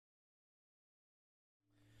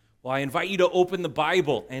Well, I invite you to open the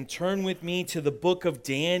Bible and turn with me to the book of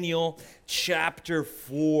Daniel, chapter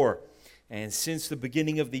 4. And since the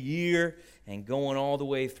beginning of the year and going all the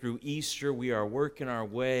way through Easter, we are working our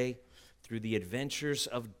way through the adventures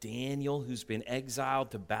of Daniel, who's been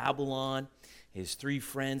exiled to Babylon, his three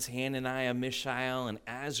friends, Hananiah, Mishael, and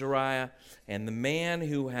Azariah, and the man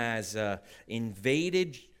who has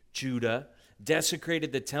invaded Judah,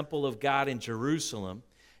 desecrated the temple of God in Jerusalem,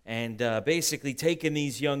 and basically taken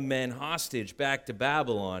these young men hostage back to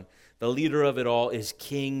Babylon. The leader of it all is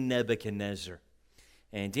King Nebuchadnezzar.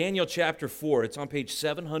 And Daniel chapter 4, it's on page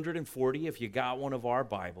 740 if you got one of our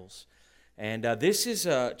Bibles. And this is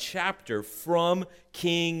a chapter from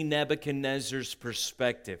King Nebuchadnezzar's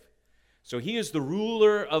perspective. So he is the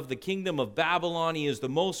ruler of the kingdom of Babylon. He is the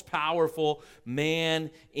most powerful man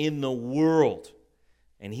in the world.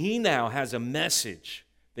 And he now has a message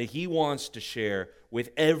that he wants to share with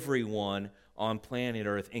everyone on planet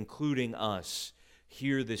Earth, including us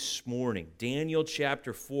here this morning. Daniel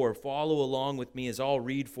chapter 4, follow along with me as I'll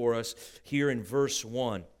read for us here in verse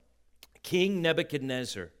 1. King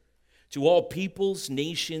Nebuchadnezzar, to all peoples,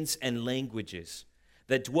 nations, and languages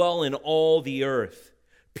that dwell in all the earth,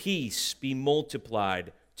 peace be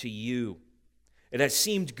multiplied to you. It has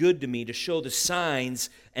seemed good to me to show the signs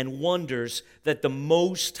and wonders that the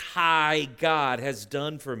Most High God has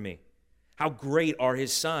done for me. How great are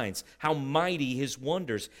his signs, how mighty his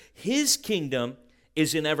wonders. His kingdom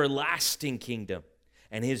is an everlasting kingdom,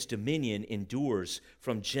 and his dominion endures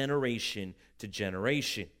from generation to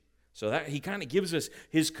generation. So that he kind of gives us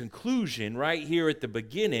his conclusion right here at the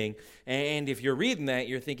beginning. And if you're reading that,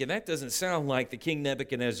 you're thinking, that doesn't sound like the King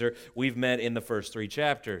Nebuchadnezzar we've met in the first three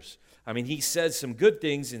chapters. I mean, he says some good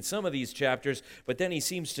things in some of these chapters, but then he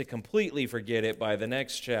seems to completely forget it by the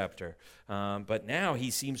next chapter. But now he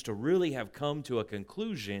seems to really have come to a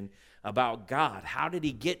conclusion about God. How did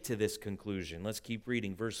he get to this conclusion? Let's keep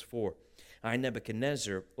reading. Verse 4. I,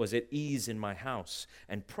 Nebuchadnezzar, was at ease in my house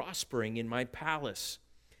and prospering in my palace.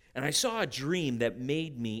 And I saw a dream that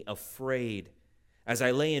made me afraid. As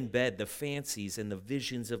I lay in bed, the fancies and the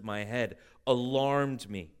visions of my head alarmed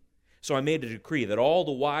me. So I made a decree that all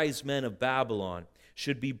the wise men of Babylon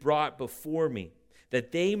should be brought before me,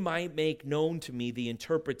 that they might make known to me the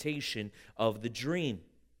interpretation of the dream.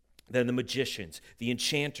 Then the magicians, the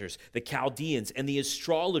enchanters, the Chaldeans, and the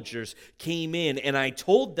astrologers came in, and I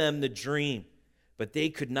told them the dream, but they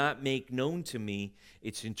could not make known to me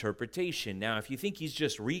its interpretation. Now, if you think he's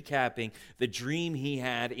just recapping the dream he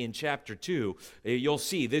had in chapter 2, you'll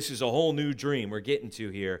see this is a whole new dream we're getting to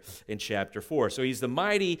here in chapter 4. So he's the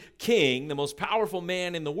mighty king, the most powerful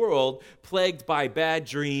man in the world, plagued by bad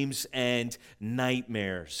dreams and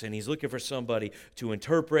nightmares. And he's looking for somebody to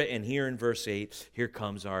interpret. And here in verse 8, here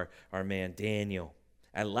comes our man Daniel.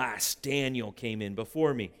 At last, Daniel came in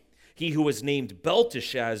before me. He who was named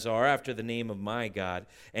Belteshazzar after the name of my God,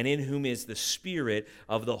 and in whom is the spirit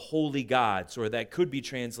of the holy gods, or that could be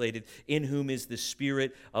translated, in whom is the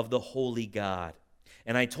spirit of the holy God.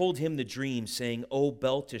 And I told him the dream, saying, O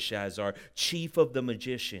Belteshazzar, chief of the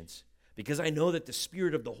magicians, because I know that the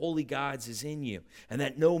spirit of the holy gods is in you, and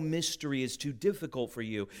that no mystery is too difficult for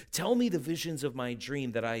you. Tell me the visions of my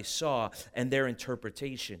dream that I saw and their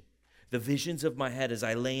interpretation. The visions of my head as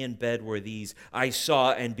I lay in bed were these. I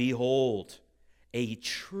saw, and behold, a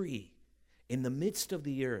tree in the midst of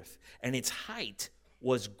the earth, and its height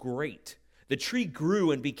was great. The tree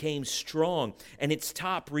grew and became strong, and its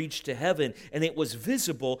top reached to heaven, and it was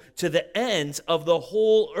visible to the ends of the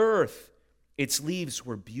whole earth. Its leaves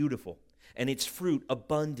were beautiful, and its fruit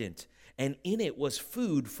abundant, and in it was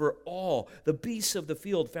food for all. The beasts of the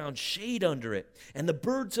field found shade under it, and the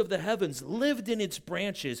birds of the heavens lived in its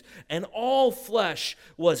branches, and all flesh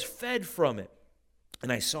was fed from it.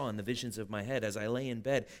 And I saw in the visions of my head as I lay in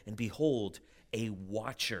bed, and behold, a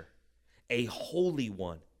watcher, a holy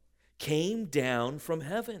one, came down from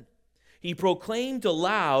heaven. He proclaimed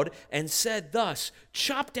aloud and said thus,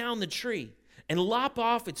 chop down the tree, and lop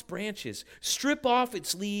off its branches, strip off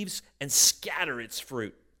its leaves, and scatter its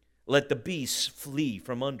fruit. Let the beasts flee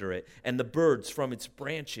from under it, and the birds from its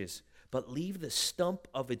branches, but leave the stump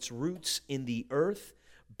of its roots in the earth,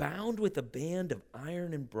 bound with a band of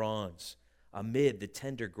iron and bronze, amid the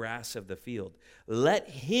tender grass of the field. Let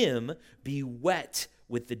him be wet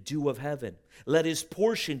with the dew of heaven. Let his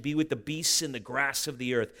portion be with the beasts in the grass of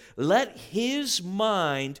the earth. Let his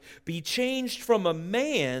mind be changed from a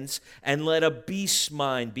man's, and let a beast's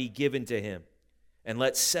mind be given to him. And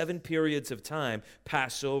let 7 periods of time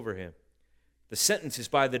pass over him. The sentence is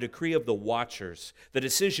by the decree of the watchers, the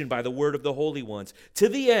decision by the word of the holy ones, to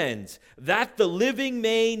the end that the living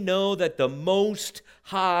may know that the Most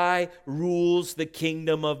High rules the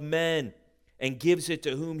kingdom of men and gives it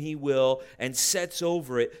to whom he will and sets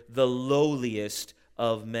over it the lowliest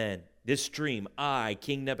of men. This dream I,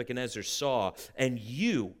 King Nebuchadnezzar, saw, and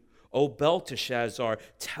you, O Belteshazzar,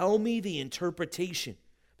 tell me the interpretation.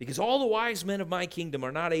 Because all the wise men of my kingdom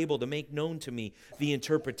are not able to make known to me the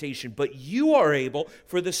interpretation, but you are able,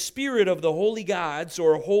 for the spirit of the holy gods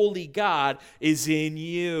or holy God is in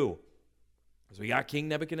you. So we got King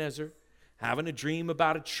Nebuchadnezzar having a dream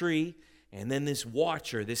about a tree, and then this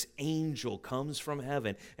watcher, this angel, comes from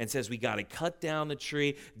heaven and says, we got to cut down the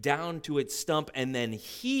tree, down to its stump, and then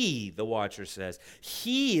he, the watcher says,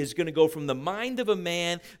 he is going to go from the mind of a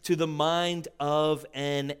man to the mind of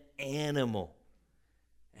an animal.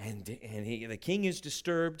 And the king is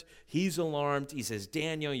disturbed. He's alarmed. He says,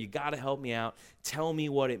 Daniel, you got to help me out. Tell me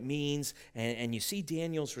what it means. And you see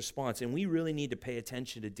Daniel's response. And we really need to pay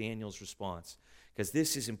attention to Daniel's response because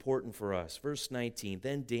this is important for us. Verse 19,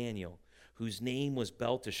 then Daniel, whose name was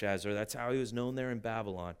Belteshazzar, that's how he was known there in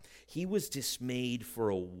Babylon, he was dismayed for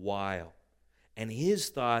a while. And his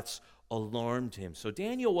thoughts alarmed him. So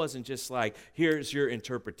Daniel wasn't just like, here's your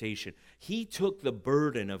interpretation. He took the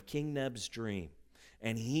burden of King Neb's dream.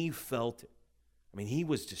 And he felt it. I mean, he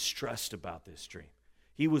was distressed about this dream.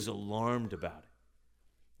 He was alarmed about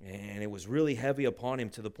it. And it was really heavy upon him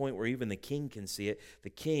to the point where even the king can see it. The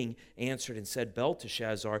king answered and said,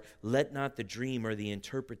 Belteshazzar, let not the dream or the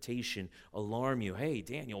interpretation alarm you. Hey,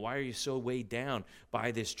 Daniel, why are you so weighed down by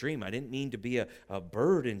this dream? I didn't mean to be a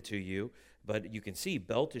burden to you. But you can see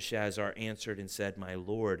Belteshazzar answered and said, my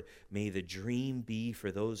Lord, may the dream be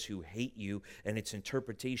for those who hate you and its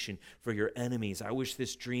interpretation for your enemies. I wish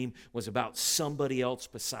this dream was about somebody else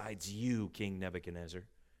besides you, King Nebuchadnezzar.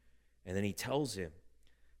 And then he tells him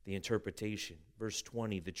the interpretation. Verse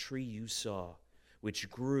 20, the tree you saw,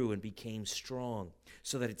 which grew and became strong,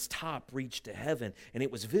 so that its top reached to heaven, and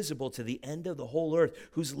it was visible to the end of the whole earth,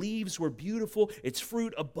 whose leaves were beautiful, its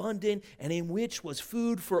fruit abundant, and in which was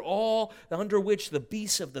food for all, under which the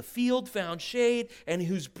beasts of the field found shade, and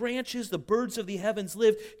whose branches the birds of the heavens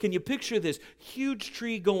lived. Can you picture this huge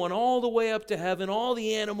tree going all the way up to heaven, all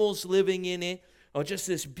the animals living in it? Oh, just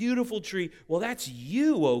this beautiful tree. Well, that's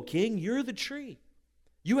you, O king. You're the tree.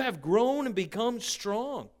 You have grown and become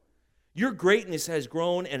strong. Your greatness has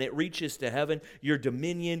grown and it reaches to heaven, your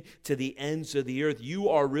dominion to the ends of the earth. You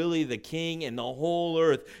are really the king and the whole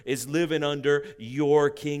earth is living under your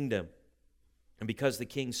kingdom. And because the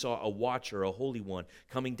king saw a watcher, a holy one,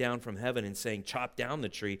 coming down from heaven and saying, chop down the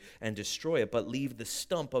tree and destroy it, but leave the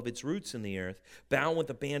stump of its roots in the earth, bound with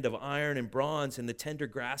a band of iron and bronze in the tender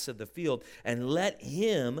grass of the field, and let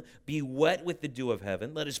him be wet with the dew of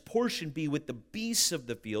heaven. Let his portion be with the beasts of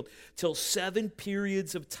the field, till 7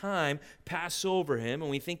 periods of time pass over him. And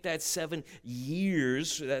we think that's 7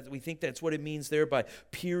 years. We think that's what it means there by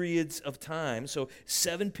periods of time. So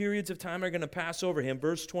 7 periods of time are going to pass over him.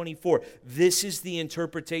 Verse 24, this is the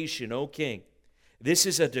interpretation, O king. This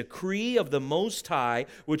is a decree of the Most High,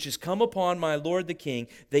 which has come upon my lord the king,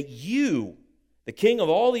 that you, the king of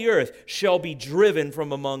all the earth, shall be driven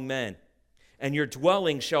from among men, and your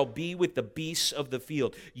dwelling shall be with the beasts of the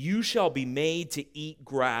field. You shall be made to eat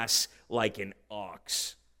grass like an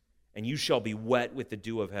ox, and you shall be wet with the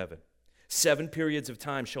dew of heaven. 7 periods of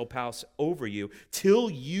time shall pass over you till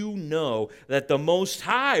you know that the Most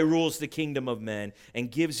High rules the kingdom of men and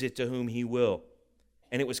gives it to whom he will.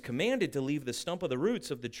 And it was commanded to leave the stump of the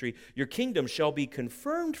roots of the tree. Your kingdom shall be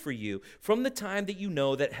confirmed for you from the time that you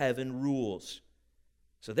know that heaven rules.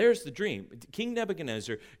 So there's the dream. King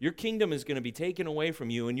Nebuchadnezzar, your kingdom is going to be taken away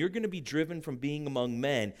from you, and you're going to be driven from being among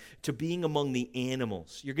men to being among the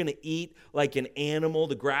animals. You're going to eat like an animal,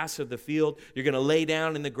 the grass of the field. You're going to lay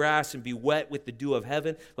down in the grass and be wet with the dew of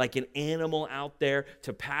heaven like an animal out there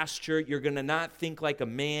to pasture. You're going to not think like a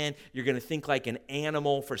man. You're going to think like an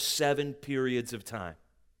animal for 7 periods of time.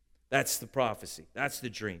 That's the prophecy. That's the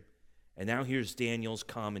dream. And now here's Daniel's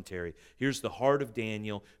commentary. Here's the heart of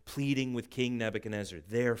Daniel pleading with King Nebuchadnezzar.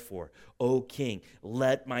 Therefore, O king,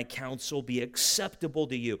 let my counsel be acceptable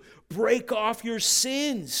to you. Break off your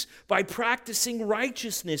sins by practicing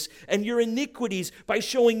righteousness, and your iniquities by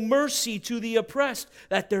showing mercy to the oppressed,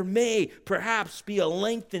 that there may perhaps be a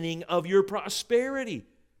lengthening of your prosperity.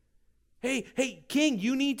 Hey, king,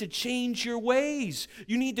 you need to change your ways.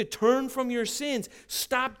 You need to turn from your sins.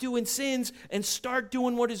 Stop doing sins and start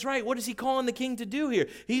doing what is right. What is he calling the king to do here?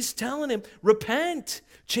 He's telling him, repent,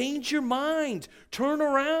 change your mind, turn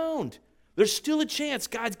around. There's still a chance.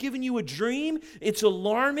 God's given you a dream. It's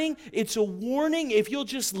alarming. It's a warning. If you'll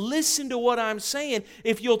just listen to what I'm saying,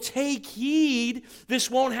 if you'll take heed, this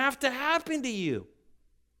won't have to happen to you.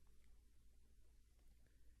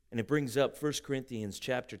 And it brings up 1 Corinthians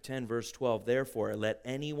chapter 10, verse 12. Therefore, let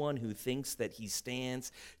anyone who thinks that he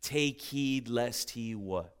stands take heed lest he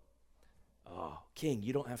what? Oh, King,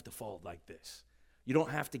 you don't have to fall like this. You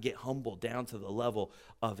don't have to get humbled down to the level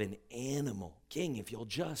of an animal. King, if you'll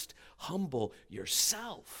just humble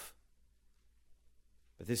yourself.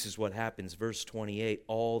 But this is what happens. Verse 28,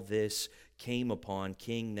 all this came upon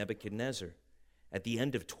King Nebuchadnezzar. At the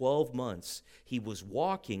end of 12 months, he was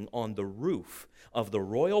walking on the roof of the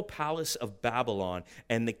royal palace of Babylon,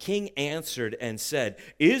 and the king answered and said,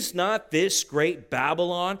 is not this great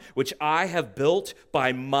Babylon, which I have built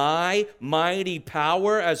by my mighty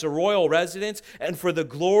power as a royal residence, and for the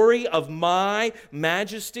glory of my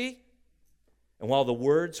majesty? And while the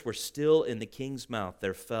words were still in the king's mouth,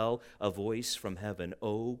 there fell a voice from heaven,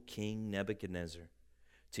 O King Nebuchadnezzar,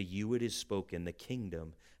 to you it is spoken, the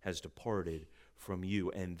kingdom has departed from you.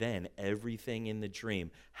 And then everything in the dream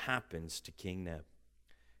happens to King Neb.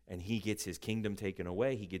 And he gets his kingdom taken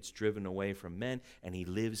away. He gets driven away from men. And he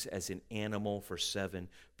lives as an animal for 7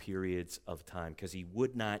 periods of time. Because he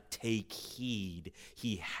would not take heed.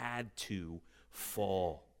 He had to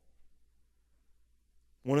fall.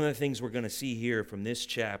 One of the things we're going to see here from this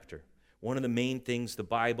chapter, one of the main things the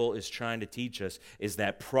Bible is trying to teach us, is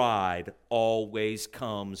that pride always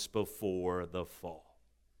comes before the fall.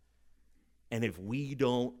 And if we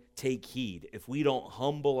don't take heed, if we don't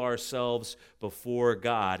humble ourselves before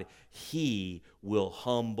God, He will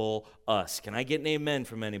humble us. Can I get an amen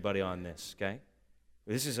from anybody on this, okay?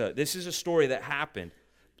 This is a story that happened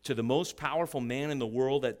to the most powerful man in the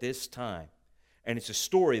world at this time. And it's a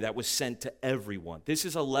story that was sent to everyone. This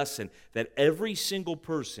is a lesson that every single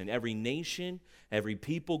person, every nation, every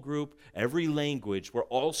people group, every language, we're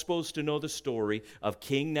all supposed to know the story of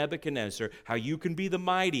King Nebuchadnezzar, how you can be the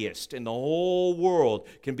mightiest and the whole world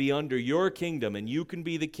can be under your kingdom, and you can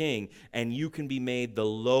be the king, and you can be made the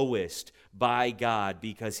lowest by God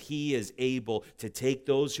because He is able to take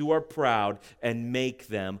those who are proud and make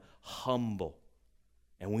them humble.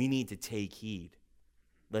 And we need to take heed,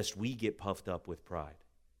 lest we get puffed up with pride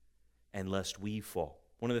and lest we fall.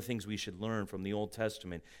 One of the things we should learn from the Old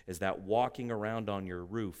Testament is that walking around on your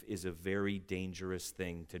roof is a very dangerous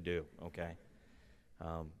thing to do, okay?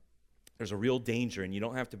 There's a real danger, and you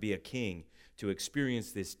don't have to be a king to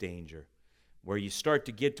experience this danger, where you start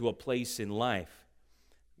to get to a place in life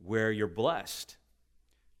where you're blessed,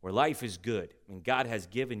 where life is good, and God has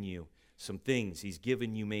given you some things. He's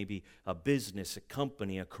given you maybe a business, a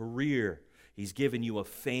company, a career. He's given you a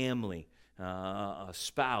family, a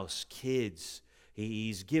spouse, kids.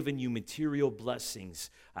 He's given you material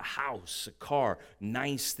blessings, a house, a car,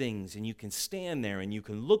 nice things, and you can stand there and you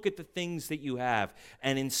can look at the things that you have,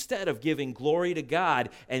 and instead of giving glory to God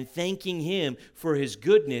and thanking Him for His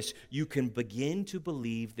goodness, you can begin to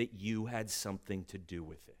believe that you had something to do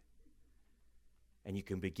with it. And you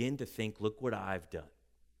can begin to think, look what I've done.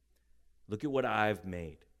 Look at what I've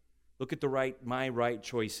made. Look at my right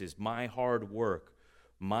choices, my hard work,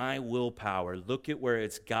 my willpower. Look at where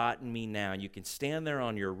it's gotten me now. And you can stand there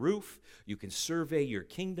on your roof, you can survey your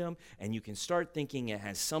kingdom, and you can start thinking it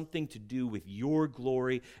has something to do with your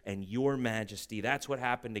glory and your majesty. That's what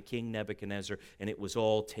happened to King Nebuchadnezzar, and it was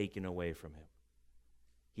all taken away from him.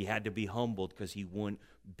 He had to be humbled because he wouldn't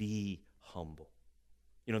be humble.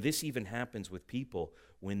 You know, this even happens with people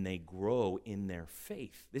when they grow in their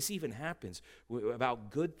faith. This even happens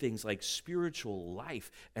about good things like spiritual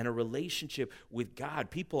life and a relationship with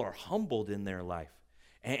God. People are humbled in their life,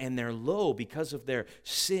 and they're low because of their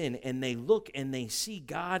sin, and they look and they see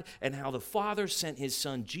God and how the Father sent His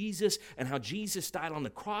Son Jesus, and how Jesus died on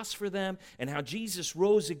the cross for them, and how Jesus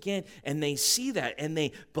rose again, and they see that and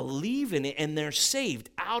they believe in it, and they're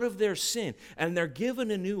saved out of their sin, and they're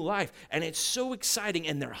given a new life, and it's so exciting,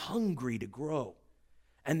 and they're hungry to grow,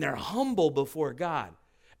 and they're humble before God.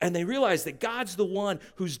 And they realize that God's the one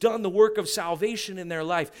who's done the work of salvation in their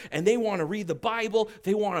life. And they want to read the Bible.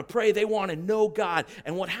 They want to pray. They want to know God.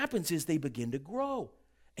 And what happens is they begin to grow.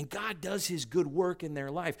 And God does His good work in their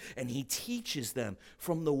life. And He teaches them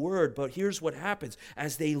from the Word. But here's what happens.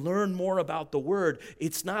 As they learn more about the Word,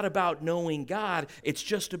 it's not about knowing God. It's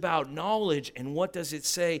just about knowledge. And what does it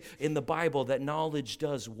say in the Bible? That knowledge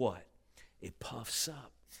does what? It puffs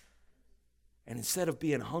up. And instead of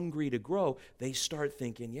being hungry to grow, they start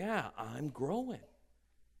thinking, yeah, I'm growing.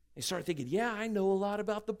 They start thinking, yeah, I know a lot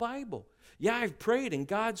about the Bible. Yeah, I've prayed and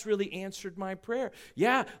God's really answered my prayer.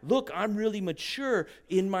 Yeah, look, I'm really mature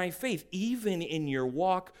in my faith. Even in your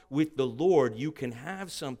walk with the Lord, you can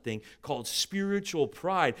have something called spiritual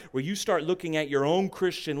pride, where you start looking at your own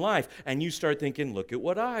Christian life and you start thinking, look at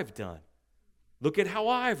what I've done. Look at how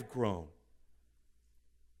I've grown.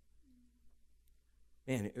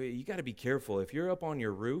 Man, you got to be careful. If you're up on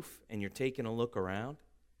your roof and you're taking a look around,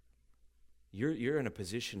 you're in a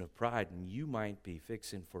position of pride, and you might be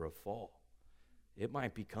fixing for a fall. It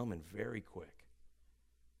might be coming very quick.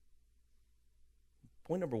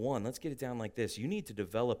 Point number one, let's get it down like this. You need to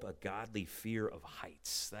develop a godly fear of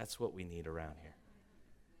heights. That's what we need around here.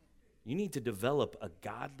 You need to develop a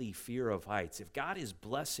godly fear of heights. If God is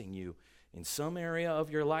blessing you in some area of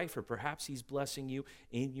your life, or perhaps he's blessing you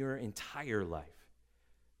in your entire life,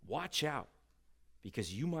 watch out,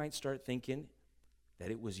 because you might start thinking that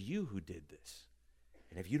it was you who did this.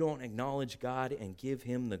 And if you don't acknowledge God and give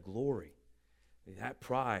him the glory, that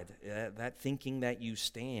pride, that thinking that you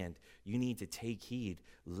stand, you need to take heed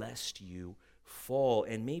lest you fall.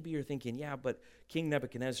 And maybe you're thinking, yeah, but King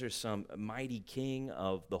Nebuchadnezzar is some mighty king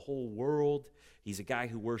of the whole world. He's a guy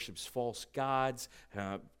who worships false gods.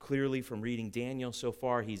 Clearly from reading Daniel so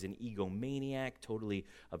far, he's an egomaniac, totally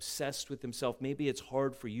obsessed with himself. Maybe it's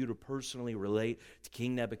hard for you to personally relate to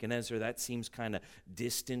King Nebuchadnezzar. That seems kind of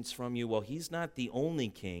distance from you. Well, he's not the only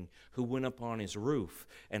king who went up on his roof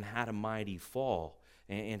and had a mighty fall.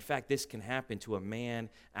 In fact, this can happen to a man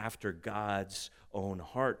after God's own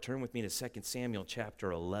heart. Turn with me to 2 Samuel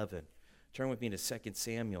chapter 11. Turn with me to 2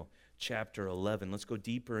 Samuel chapter 11. Let's go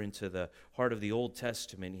deeper into the heart of the Old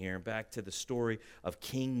Testament here, back to the story of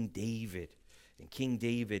King David. And King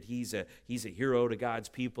David, he's a hero to God's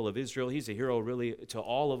people of Israel. He's a hero really to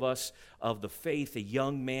all of us of the faith, a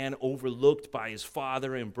young man overlooked by his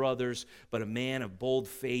father and brothers, but a man of bold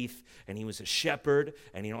faith. And he was a shepherd,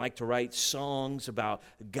 and he liked to write songs about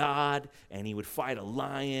God, and he would fight a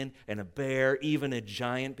lion and a bear, even a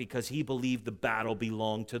giant, because he believed the battle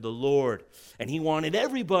belonged to the Lord. And he wanted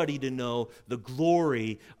everybody to know the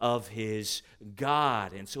glory of his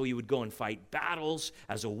God. And so he would go and fight battles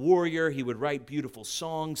as a warrior. He would write beautiful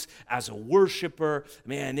songs as a worshiper.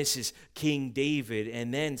 Man, this is King David.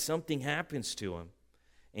 And then something happens to him.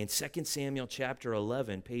 In 2 Samuel chapter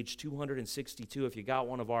 11, page 262, if you got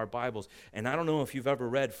one of our Bibles, and I don't know if you've ever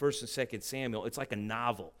read 1st and 2nd Samuel, it's like a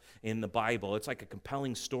novel in the Bible. It's like a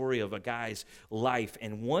compelling story of a guy's life.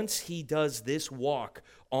 And once he does this walk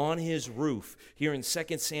on his roof here in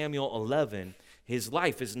 2 Samuel 11, his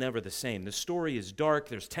life is never the same. The story is dark.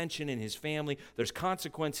 There's tension in his family. There's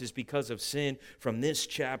consequences because of sin from this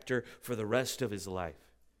chapter for the rest of his life.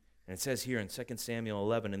 And it says here in 2 Samuel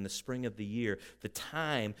 11, in the spring of the year, the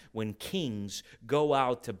time when kings go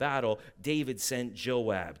out to battle, David sent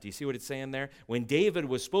Joab. Do you see what it's saying there? When David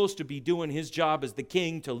was supposed to be doing his job as the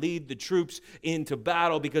king to lead the troops into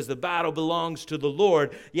battle because the battle belongs to the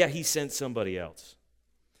Lord, yeah, he sent somebody else.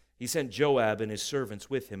 He sent Joab and his servants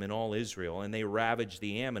with him and all Israel, and they ravaged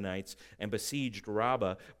the Ammonites and besieged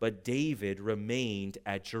Rabbah, but David remained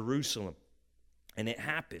at Jerusalem. And it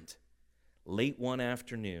happened late one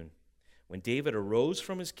afternoon when David arose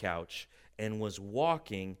from his couch and was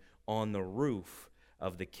walking on the roof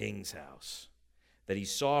of the king's house, that he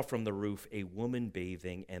saw from the roof a woman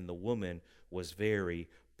bathing, and the woman was very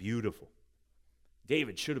beautiful.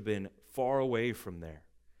 David should have been far away from there,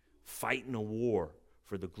 fighting a war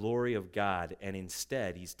for the glory of God, and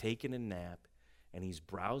instead he's taking a nap and he's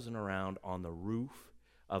browsing around on the roof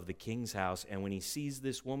of the king's house. And when he sees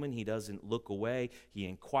this woman, he doesn't look away. He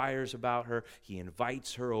inquires about her. He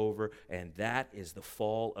invites her over, and that is the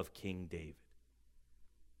fall of King David.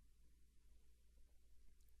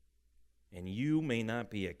 And you may not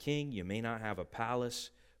be a king, you may not have a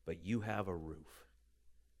palace, but you have a roof.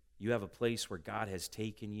 You have a place where God has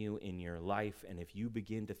taken you in your life, and if you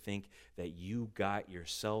begin to think that you got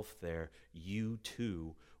yourself there, you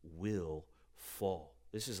too will fall.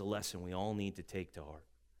 This is a lesson we all need to take to heart.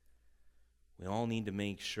 We all need to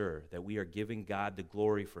make sure that we are giving God the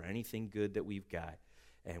glory for anything good that we've got,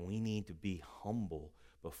 and we need to be humble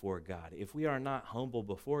before God. If we are not humble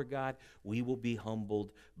before God, we will be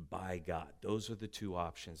humbled by God. Those are the two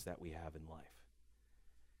options that we have in life.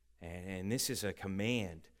 And this is a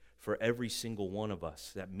command for every single one of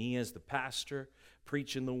us, that me as the pastor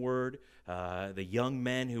preaching the word, the young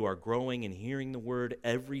men who are growing and hearing the word,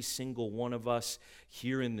 every single one of us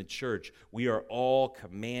here in the church, we are all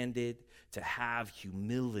commanded to have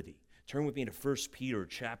humility. Turn with me to 1 Peter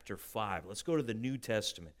chapter 5. Let's go to the New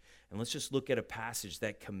Testament. And let's just look at a passage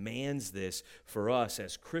that commands this for us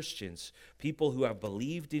as Christians, people who have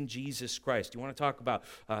believed in Jesus Christ. You want to talk about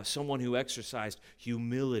someone who exercised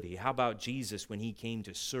humility? How about Jesus when he came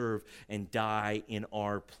to serve and die in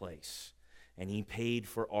our place? And he paid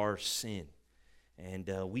for our sin. And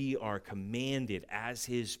we are commanded as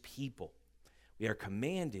his people. We are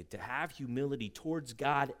commanded to have humility towards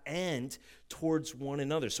God and towards one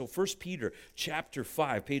another. So 1 Peter chapter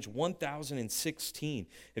 5, page 1016.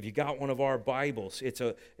 If you got one of our Bibles,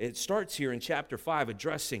 it starts here in chapter 5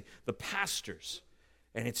 addressing the pastors.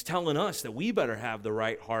 And it's telling us that we better have the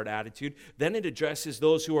right heart attitude. Then it addresses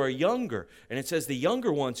those who are younger. And it says the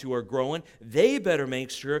younger ones who are growing, they better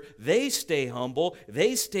make sure they stay humble,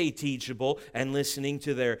 they stay teachable, and listening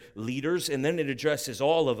to their leaders. And then it addresses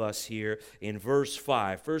all of us here in verse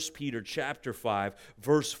 5. 1 Peter chapter 5,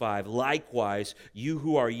 verse 5. Likewise, you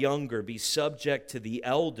who are younger, be subject to the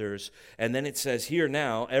elders. And then it says here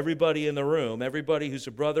now, everybody in the room, everybody who's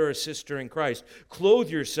a brother or sister in Christ, clothe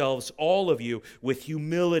yourselves, all of you, with humility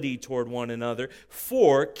toward one another.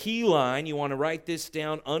 For, key line, you want to write this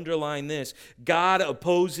down, underline this, God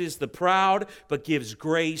opposes the proud, but gives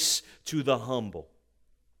grace to the humble.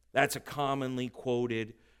 That's a commonly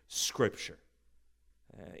quoted scripture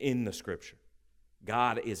in the scripture.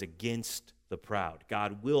 God is against the proud.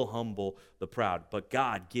 God will humble the proud, but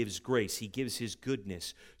God gives grace. He gives his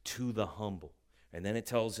goodness to the humble. And then it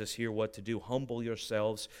tells us here what to do. Humble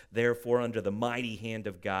yourselves, therefore, under the mighty hand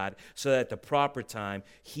of God, so that at the proper time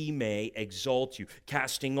he may exalt you,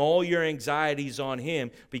 casting all your anxieties on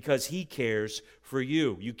him because he cares for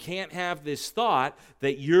you. You can't have this thought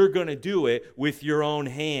that you're going to do it with your own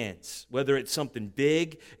hands, whether it's something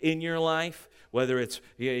big in your life, whether it's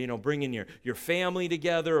bringing your family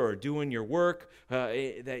together or doing your work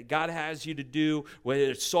that God has you to do, whether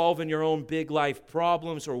it's solving your own big life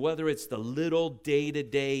problems or whether it's the little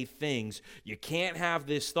day-to-day things. You can't have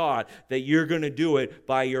this thought that you're going to do it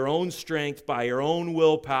by your own strength, by your own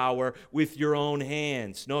willpower, with your own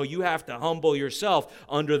hands. No, you have to humble yourself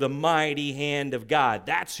under the mighty hand of God.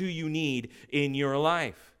 That's who you need in your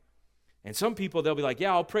life. And some people, they'll be like,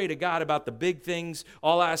 yeah, I'll pray to God about the big things.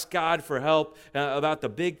 I'll ask God for help about the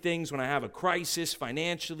big things when I have a crisis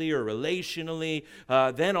financially or relationally.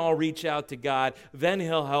 Then I'll reach out to God. Then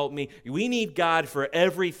he'll help me. We need God for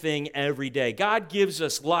everything every day. God gives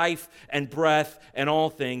us life and breath and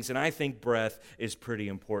all things. And I think breath is pretty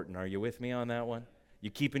important. Are you with me on that one?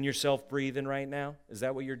 You keeping yourself breathing right now? Is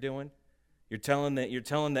that what you're doing? You're telling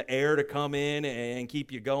the air to come in and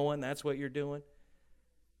keep you going? That's what you're doing?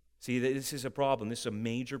 See, this is a problem. This is a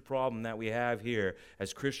major problem that we have here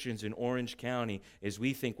as Christians in Orange County is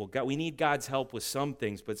we think, well, God, we need God's help with some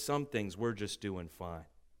things, but some things we're just doing fine.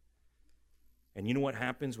 And you know what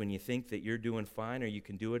happens when you think that you're doing fine or you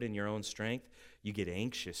can do it in your own strength? You get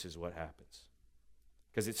anxious is what happens.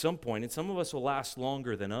 Because at some point, and some of us will last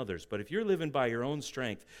longer than others, but if you're living by your own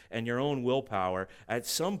strength and your own willpower, at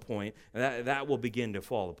some point, that will begin to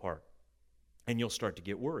fall apart. And you'll start to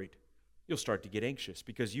get worried. You'll start to get anxious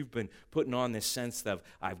because you've been putting on this sense of,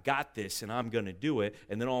 I've got this and I'm going to do it.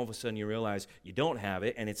 And then all of a sudden you realize you don't have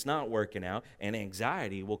it and it's not working out. And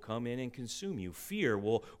anxiety will come in and consume you. Fear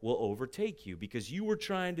will overtake you because you were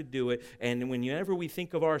trying to do it. And whenever we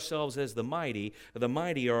think of ourselves as the mighty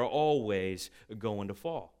are always going to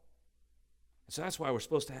fall. So that's why we're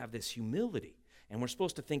supposed to have this humility. And we're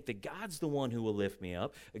supposed to think that God's the one who will lift me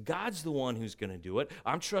up. God's the one who's going to do it.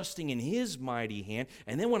 I'm trusting in his mighty hand.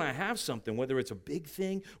 And then when I have something, whether it's a big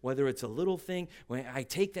thing, whether it's a little thing, when I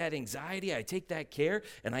take that anxiety, I take that care,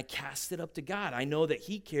 and I cast it up to God. I know that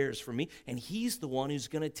he cares for me, and he's the one who's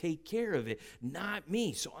going to take care of it, not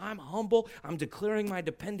me. So I'm humble. I'm declaring my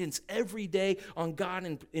dependence every day on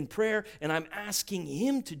God in prayer, and I'm asking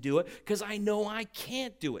him to do it because I know I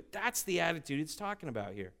can't do it. That's the attitude it's talking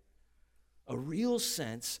about here. A real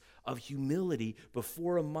sense of humility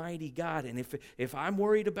before a mighty God. And if I'm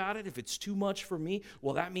worried about it, if it's too much for me,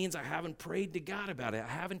 well, that means I haven't prayed to God about it.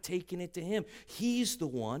 I haven't taken it to him. He's the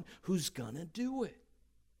one who's going to do it.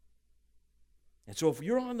 And so if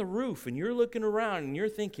you're on the roof and you're looking around and you're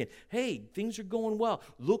thinking, hey, things are going well.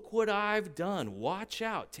 Look what I've done. Watch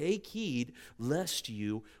out. Take heed lest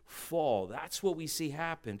you fall. That's what we see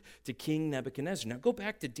happened to King Nebuchadnezzar. Now go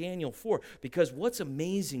back to Daniel 4 because what's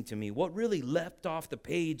amazing to me, what really leapt off the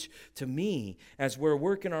page to me as we're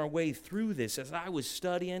working our way through this, as I was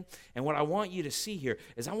studying, and what I want you to see here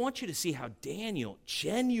is I want you to see how Daniel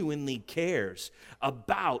genuinely cares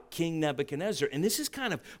about King Nebuchadnezzar. And this is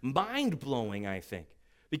kind of mind-blowing, I think,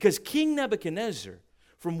 because King Nebuchadnezzar,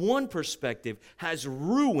 from one perspective, has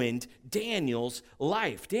ruined Daniel's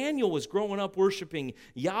life. Daniel was growing up worshiping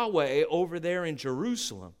Yahweh over there in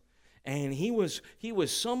Jerusalem. And he was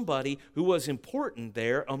somebody who was important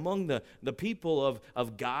there among the people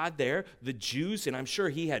of God there, the Jews. And I'm sure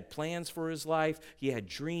he had plans for his life. He had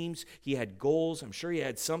dreams. He had goals. I'm sure he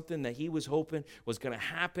had something that he was hoping was going to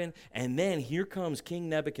happen. And then here comes King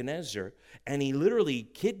Nebuchadnezzar, and he literally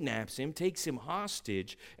kidnaps him, takes him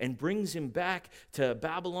hostage, and brings him back to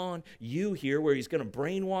Babylon here, where he's going to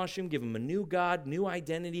brainwash him, give him a new god, new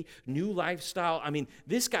identity, new lifestyle. I mean,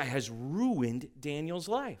 this guy has ruined Daniel's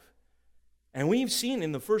life. And we've seen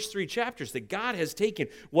in the first 3 chapters that God has taken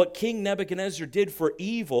what King Nebuchadnezzar did for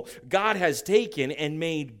evil, God has taken and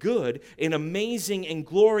made good in amazing and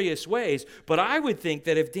glorious ways. But I would think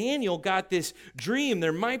that if Daniel got this dream,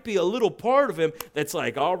 there might be a little part of him that's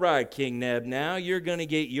like, all right, King Neb, now you're going to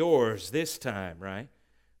get yours this time, right?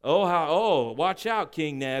 Watch out,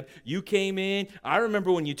 King Neb. You came in. I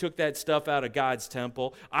remember when you took that stuff out of God's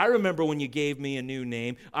temple. I remember when you gave me a new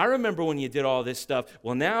name. I remember when you did all this stuff.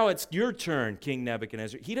 Well, now it's your turn, King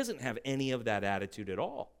Nebuchadnezzar. He doesn't have any of that attitude at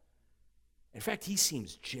all. In fact, he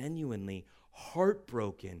seems genuinely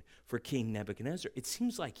heartbroken for King Nebuchadnezzar. It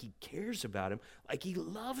seems like he cares about him, like he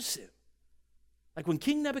loves him. Like when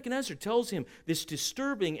King Nebuchadnezzar tells him this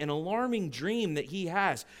disturbing and alarming dream that he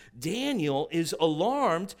has, Daniel is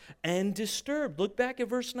alarmed and disturbed. Look back at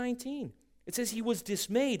verse 19. It says he was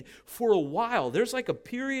dismayed for a while. There's like a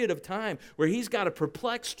period of time where he's got a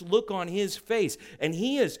perplexed look on his face, and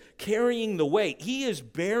he is carrying the weight. He is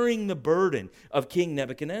bearing the burden of King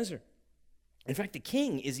Nebuchadnezzar. In fact, the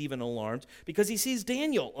king is even alarmed because he sees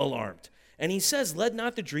Daniel alarmed. And he says, "Let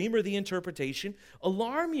not the dream or the interpretation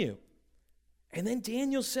alarm you." And then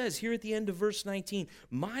Daniel says here at the end of verse 19,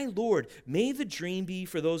 "My Lord, may the dream be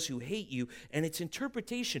for those who hate you and its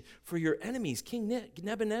interpretation for your enemies." King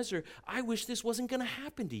Nebuchadnezzar, I wish this wasn't going to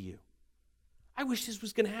happen to you. I wish this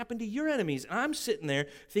was going to happen to your enemies. And I'm sitting there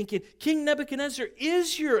thinking, King Nebuchadnezzar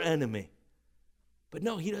is your enemy. But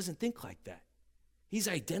no, he doesn't think like that. He's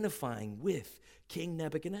identifying with King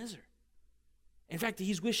Nebuchadnezzar. In fact,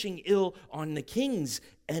 he's wishing ill on the king's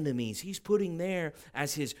enemies. He's putting there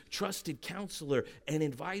as his trusted counselor and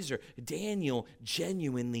advisor. Daniel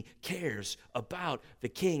genuinely cares about the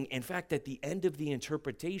king. In fact, at the end of the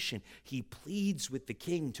interpretation, he pleads with the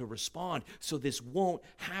king to respond so this won't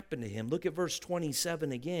happen to him. Look at verse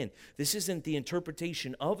 27 again. This isn't the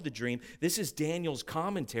interpretation of the dream. This is Daniel's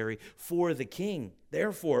commentary for the king.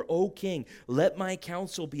 "Therefore, O king, let my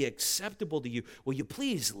counsel be acceptable to you. Will you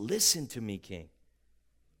please listen to me, king?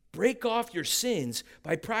 Break off your sins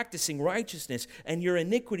by practicing righteousness and your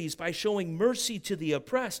iniquities by showing mercy to the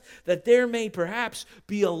oppressed, that there may perhaps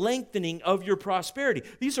be a lengthening of your prosperity."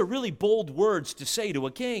 These are really bold words to say to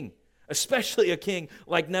a king, especially a king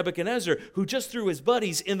like Nebuchadnezzar, who just threw his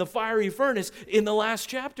buddies in the fiery furnace in the last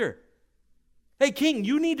chapter. Hey, king,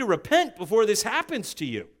 you need to repent before this happens to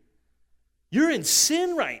you. You're in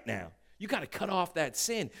sin right now. You got to cut off that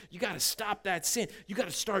sin. You got to stop that sin. You got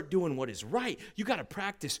to start doing what is right. You got to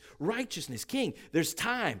practice righteousness. King, there's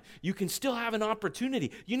time. You can still have an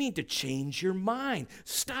opportunity. You need to change your mind.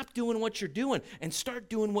 Stop doing what you're doing and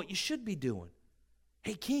start doing what you should be doing.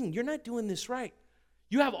 Hey, king, you're not doing this right.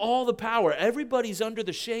 You have all the power. Everybody's under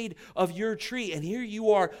the shade of your tree, and here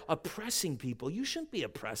you are oppressing people. You shouldn't be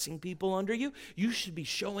oppressing people under you. You should be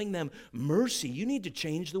showing them mercy. You need to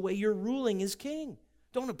change the way you're ruling as king.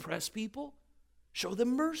 Don't oppress people. Show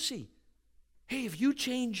them mercy. Hey, if you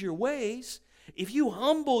change your ways, if you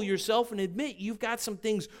humble yourself and admit you've got some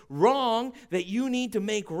things wrong that you need to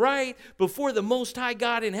make right before the Most High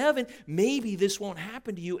God in heaven, maybe this won't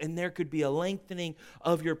happen to you and there could be a lengthening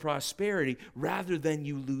of your prosperity rather than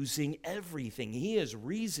you losing everything. He is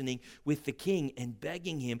reasoning with the king and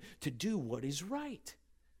begging him to do what is right.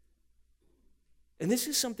 And this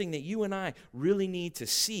is something that you and I really need to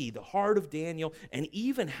see, the heart of Daniel and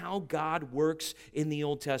even how God works in the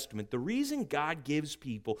Old Testament. The reason God gives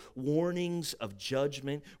people warnings of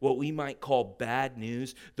judgment, what we might call bad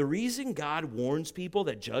news, the reason God warns people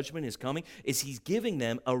that judgment is coming is he's giving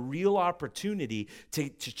them a real opportunity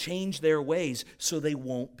to change their ways so they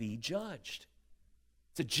won't be judged.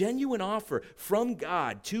 It's a genuine offer from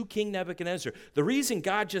God to King Nebuchadnezzar. The reason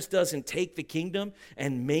God just doesn't take the kingdom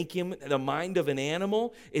and make him the mind of an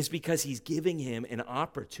animal is because he's giving him an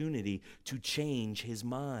opportunity to change his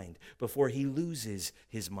mind before he loses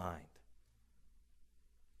his mind.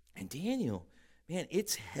 And Daniel, man,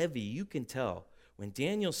 it's heavy. You can tell when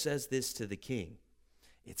Daniel says this to the king,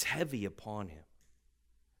 it's heavy upon him.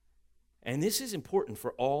 And this is important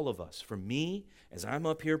for all of us. For me, as I'm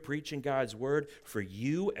up here preaching God's word, for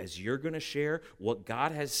you, as you're going to share what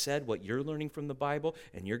God has said, what you're learning from the Bible,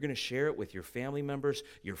 and you're going to share it with your family members,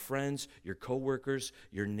 your friends, your coworkers,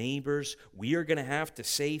 your neighbors, we are going to have to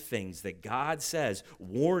say things that God says,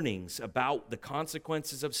 warnings about the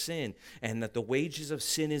consequences of sin, and that the wages of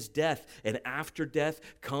sin is death, and after death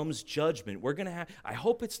comes judgment. We're going to have, I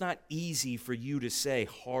hope it's not easy for you to say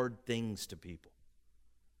hard things to people.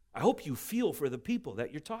 I hope you feel for the people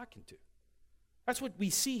that you're talking to. That's what we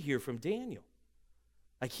see here from Daniel.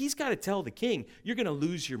 Like, he's got to tell the king, you're going to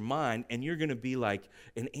lose your mind and you're going to be like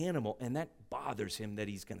an animal, and that bothers him that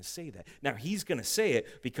he's going to say that. Now, he's going to say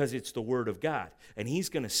it because it's the word of God, and he's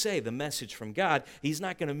going to say the message from God. He's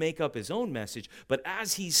not going to make up his own message, but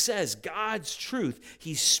as he says God's truth,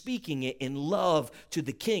 he's speaking it in love to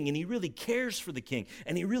the king, and he really cares for the king,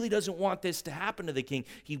 and he really doesn't want this to happen to the king.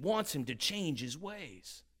 He wants him to change his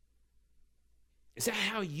ways. Is that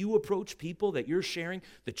how you approach people that you're sharing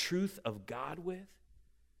the truth of God with?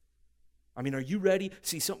 I mean, are you ready?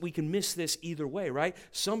 See, we can miss this either way, right?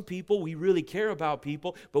 Some people, we really care about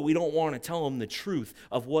people, but we don't want to tell them the truth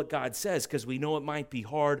of what God says because we know it might be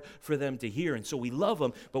hard for them to hear. And so we love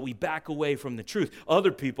them, but we back away from the truth.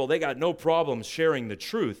 Other people, they got no problem sharing the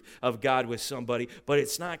truth of God with somebody, but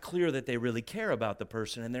it's not clear that they really care about the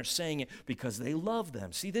person, and they're saying it because they love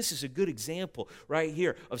them. See, this is a good example right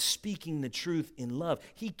here of speaking the truth in love.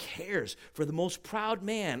 He cares for the most proud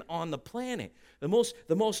man on the planet, the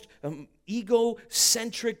most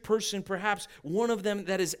egocentric person, perhaps one of them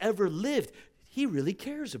that has ever lived. He really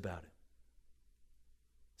cares about it.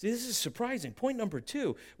 See, this is surprising. Point number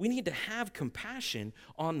 2, we need to have compassion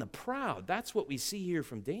on the proud. That's what we see here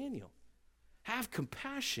from Daniel. Have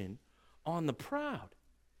compassion on the proud.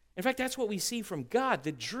 In fact, that's what we see from God.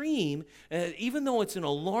 The dream, even though it's an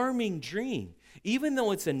alarming dream, even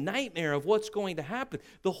though it's a nightmare of what's going to happen,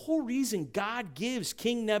 the whole reason God gives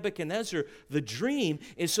King Nebuchadnezzar the dream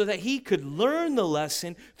is so that he could learn the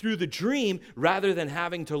lesson through the dream rather than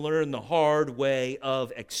having to learn the hard way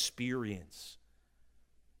of experience.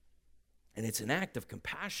 And it's an act of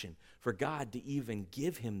compassion for God to even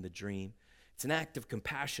give him the dream. It's an act of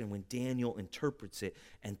compassion when Daniel interprets it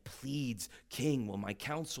and pleads, King, will my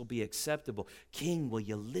counsel be acceptable? King, will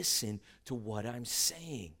you listen to what I'm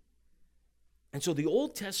saying? And so the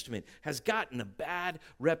Old Testament has gotten a bad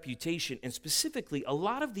reputation, and specifically a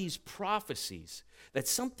lot of these prophecies that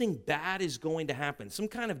something bad is going to happen, some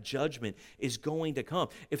kind of judgment is going to come.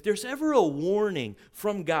 If there's ever a warning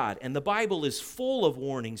from God, and the Bible is full of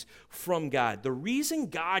warnings from God, the reason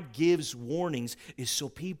God gives warnings is so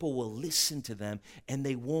people will listen to them and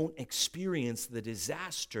they won't experience the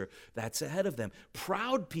disaster that's ahead of them.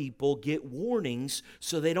 Proud people get warnings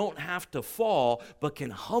so they don't have to fall, but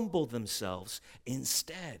can humble themselves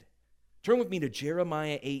instead. Turn with me to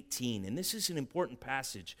Jeremiah 18, and this is an important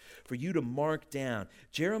passage for you to mark down.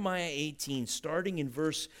 Jeremiah 18, starting in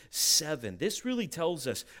verse 7. This really tells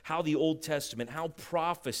us how the Old Testament, how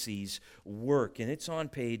prophecies work, and it's on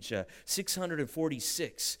page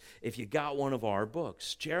 646 if you got one of our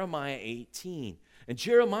books. Jeremiah 18. And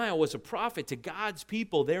Jeremiah was a prophet to God's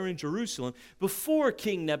people there in Jerusalem before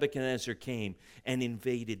King Nebuchadnezzar came and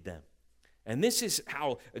invaded them. And this is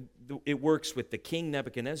how it works with the king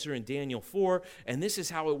Nebuchadnezzar in Daniel 4, and this is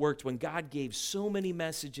how it worked when God gave so many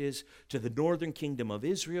messages to the northern kingdom of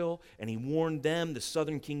Israel, and he warned them, the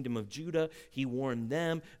southern kingdom of Judah, he warned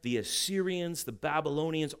them, the Assyrians, the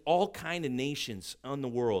Babylonians, all kind of nations on the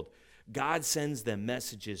world. God sends them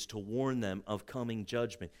messages to warn them of coming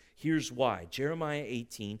judgment. Here's why. Jeremiah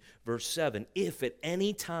 18, verse 7, if at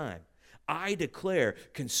any time I declare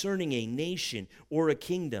concerning a nation or a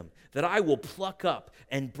kingdom that I will pluck up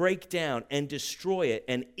and break down and destroy it.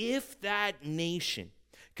 And if that nation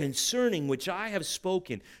concerning which I have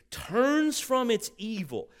spoken turns from its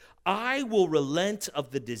evil, I will relent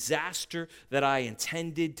of the disaster that I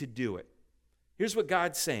intended to do it. Here's what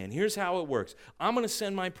God's saying. Here's how it works. I'm going to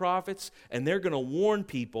send my prophets, and they're going to warn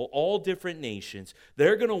people, all different nations.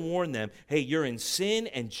 They're going to warn them, hey, you're in sin,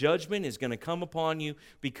 and judgment is going to come upon you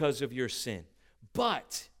because of your sin.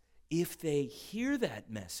 But if they hear that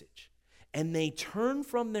message and they turn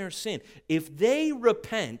from their sin, if they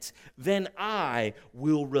repent, then I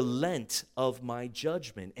will relent of my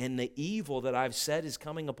judgment. And the evil that I've said is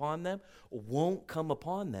coming upon them won't come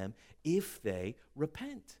upon them if they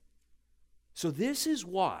repent. So this is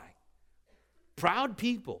why proud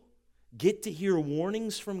people get to hear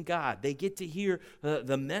warnings from God. They get to hear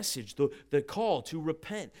the message, the call to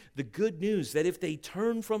repent, the good news that if they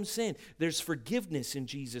turn from sin, there's forgiveness in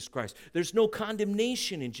Jesus Christ. There's no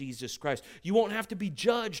condemnation in Jesus Christ. You won't have to be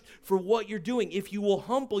judged for what you're doing. If you will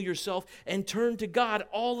humble yourself and turn to God,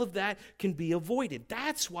 all of that can be avoided.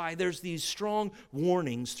 That's why there's these strong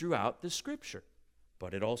warnings throughout the Scripture.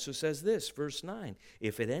 But it also says this, verse 9,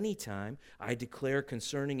 if at any time I declare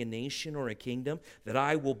concerning a nation or a kingdom that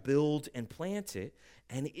I will build and plant it,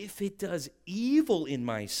 and if it does evil in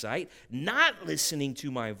my sight, not listening to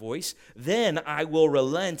my voice, then I will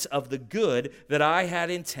relent of the good that I had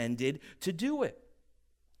intended to do it.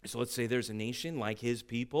 So let's say there's a nation like his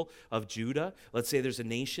people of Judah. Let's say there's a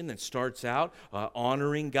nation that starts out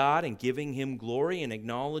honoring God and giving him glory and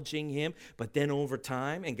acknowledging him. But then over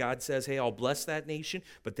time, and God says, hey, I'll bless that nation.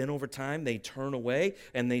 But then over time, they turn away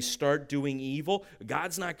and they start doing evil.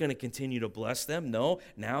 God's not going to continue to bless them. No,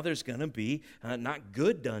 now there's going to be not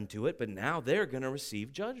good done to it, but now they're going to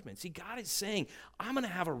receive judgment. See, God is saying, I'm going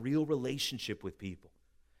to have a real relationship with people.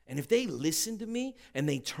 And if they listen to me and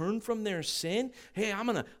they turn from their sin, hey, I'm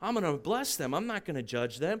gonna bless them. I'm not gonna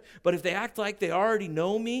judge them. But if they act like they already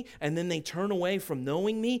know me and then they turn away from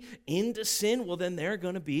knowing me into sin, well, then they're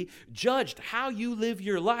gonna be judged. How you live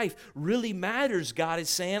your life really matters. God is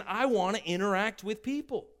saying, I want to interact with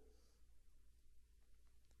people.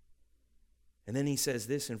 And then he says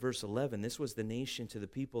this in verse 11, this was the nation to the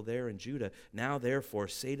people there in Judah. Now therefore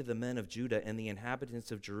say to the men of Judah and the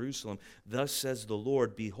inhabitants of Jerusalem, thus says the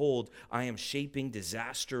Lord, behold, I am shaping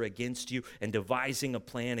disaster against you and devising a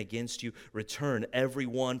plan against you. Return every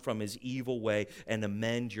one from his evil way and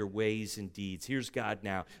amend your ways and deeds. Here's God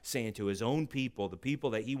now saying to his own people, the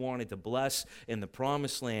people that he wanted to bless in the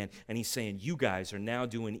promised land, and he's saying, you guys are now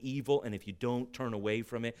doing evil, and if you don't turn away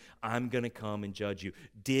from it, I'm going to come and judge you.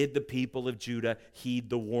 Did the people of Judah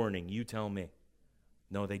heed the warning? You tell me.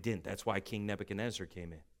 No, they didn't. That's why King Nebuchadnezzar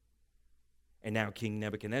came in. And now King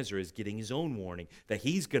Nebuchadnezzar is getting his own warning that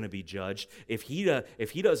he's going to be judged. If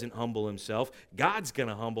he doesn't humble himself, God's going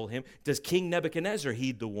to humble him. Does King Nebuchadnezzar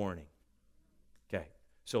heed the warning? Okay,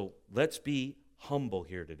 so let's be humble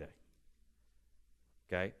here today.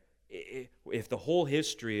 Okay? If the whole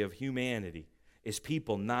history of humanity is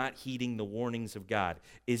people not heeding the warnings of God,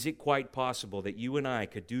 is it quite possible that you and I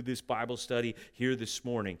could do this Bible study here this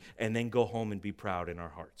morning and then go home and be proud in our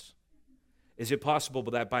hearts? Is it possible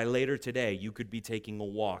that by later today you could be taking a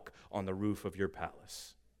walk on the roof of your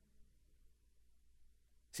palace?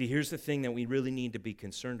 See, here's the thing that we really need to be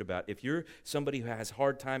concerned about. If you're somebody who has a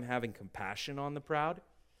hard time having compassion on the proud,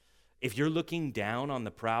 if you're looking down on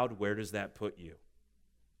the proud, where does that put you?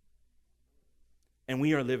 And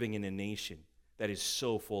we are living in a nation that is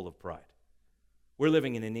so full of pride. We're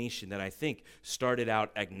living in a nation that I think started out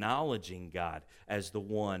acknowledging God as the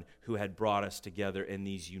one who had brought us together in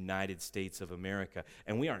these United States of America.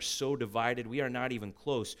 And we are so divided, we are not even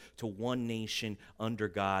close to one nation under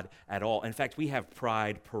God at all. In fact, we have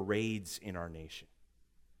pride parades in our nation.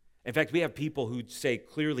 In fact, we have people who say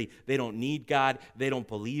clearly they don't need God, they don't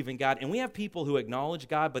believe in God. And we have people who acknowledge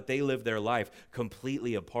God, but they live their life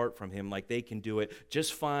completely apart from him, like they can do it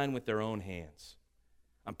just fine with their own hands.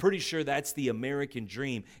 I'm pretty sure that's the American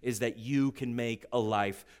dream, is that you can make a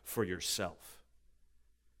life for yourself.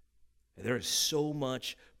 There is so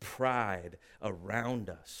much pride around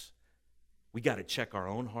us. We got to check our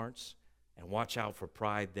own hearts and watch out for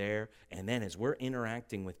pride there. And then as we're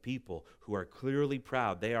interacting with people who are clearly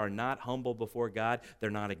proud, they are not humble before God.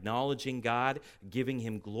 They're not acknowledging God, giving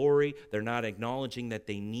him glory. They're not acknowledging that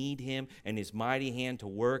they need him and his mighty hand to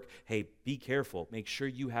work. Hey, be careful. Make sure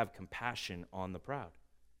you have compassion on the proud,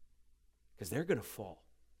 because they're going to fall.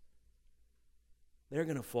 They're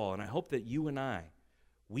going to fall. And I hope that you and I,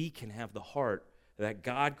 we can have the heart that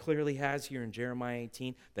God clearly has here in Jeremiah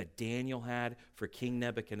 18, that Daniel had for King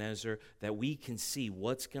Nebuchadnezzar, that we can see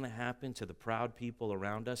what's going to happen to the proud people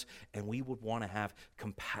around us, and we would want to have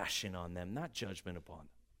compassion on them, not judgment upon them.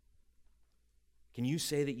 Can you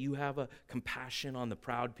say that you have a compassion on the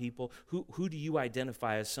proud people? Who do you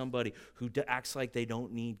identify as somebody who acts like they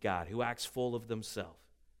don't need God, who acts full of themselves?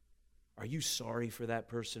 Are you sorry for that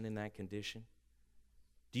person in that condition?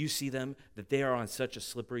 Do you see them, that they are on such a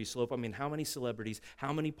slippery slope? I mean, how many celebrities,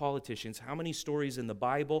 how many politicians, how many stories in the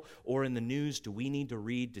Bible or in the news do we need to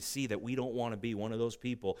read to see that we don't want to be one of those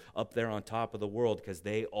people up there on top of the world, because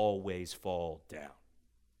they always fall down?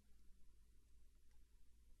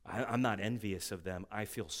 I'm not envious of them. I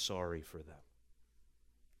feel sorry for them.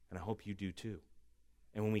 And I hope you do too.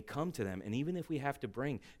 And when we come to them, and even if we have to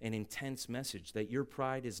bring an intense message that your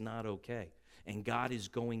pride is not okay, and God is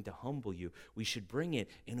going to humble you, we should bring it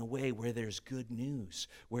in a way where there's good news,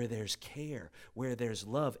 where there's care, where there's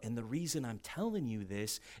love. And the reason I'm telling you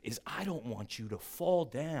this is I don't want you to fall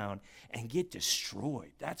down and get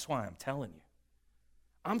destroyed. That's why I'm telling you.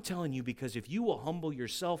 I'm telling you because if you will humble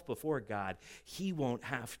yourself before God, He won't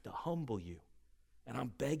have to humble you. And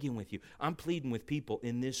I'm begging with you. I'm pleading with people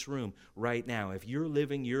in this room right now. If you're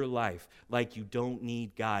living your life like you don't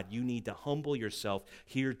need God, you need to humble yourself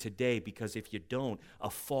here today, because if you don't,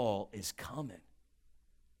 a fall is coming.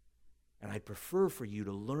 And I'd prefer for you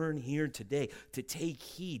to learn here today to take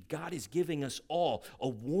heed. God is giving us all a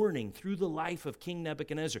warning through the life of King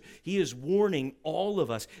Nebuchadnezzar. He is warning all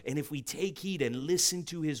of us. And if we take heed and listen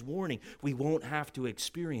to his warning, we won't have to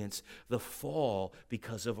experience the fall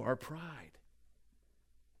because of our pride.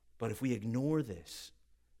 But if we ignore this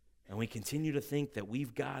and we continue to think that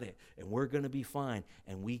we've got it and we're going to be fine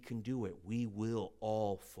and we can do it, we will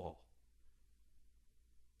all fall.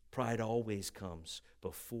 Pride always comes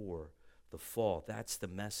before the fall. That's the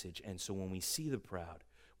message. And so when we see the proud,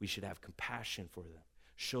 we should have compassion for them.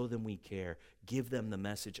 Show them we care. Give them the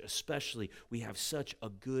message. Especially, we have such a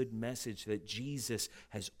good message that Jesus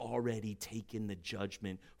has already taken the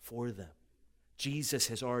judgment for them. Jesus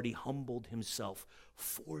has already humbled himself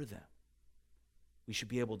for them. We should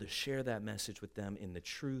be able to share that message with them in the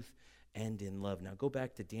truth and in love. Now go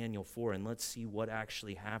back to Daniel 4 and let's see what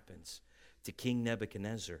actually happens to King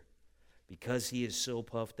Nebuchadnezzar. Because he is so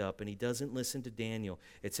puffed up and he doesn't listen to Daniel,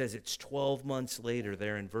 it says it's 12 months later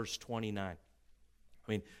there in verse 29.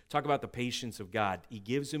 I mean, talk about the patience of God. He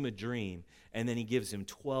gives him a dream and then he gives him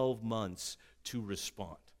 12 months to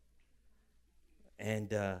respond.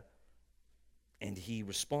 And he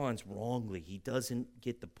responds wrongly. He doesn't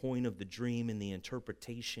get the point of the dream and the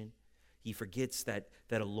interpretation. He forgets that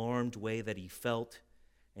alarmed way that he felt,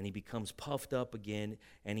 and he becomes puffed up again.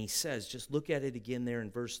 And he says, just look at it again there in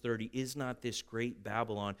verse 30, is not this great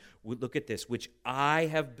Babylon, look at this, which I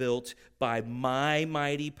have built by my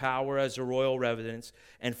mighty power as a royal residence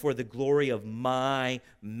and for the glory of my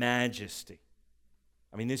majesty.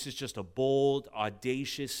 I mean, this is just a bold,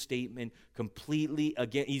 audacious statement, completely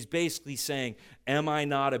again. He's basically saying, am I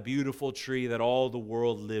not a beautiful tree that all the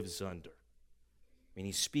world lives under? I mean,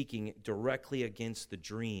 he's speaking directly against the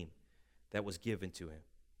dream that was given to him.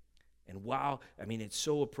 And it's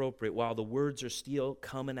so appropriate, while the words are still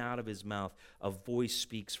coming out of his mouth, a voice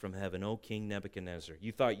speaks from heaven, O King Nebuchadnezzar,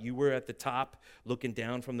 you thought you were at the top looking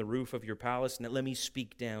down from the roof of your palace? Now let me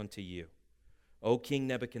speak down to you. O King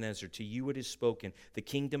Nebuchadnezzar, to you it is spoken, the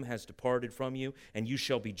kingdom has departed from you, and you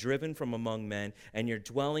shall be driven from among men, and your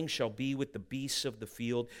dwelling shall be with the beasts of the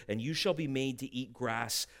field, and you shall be made to eat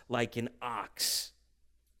grass like an ox.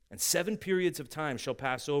 And 7 periods of time shall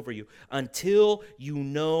pass over you, until you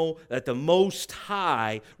know that the Most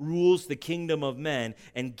High rules the kingdom of men,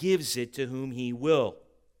 and gives it to whom he will.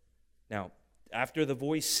 Now, after the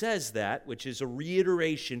voice says that, which is a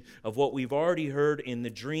reiteration of what we've already heard in the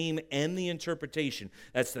dream and the interpretation,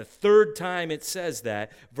 that's the third time it says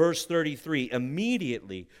that, verse 33,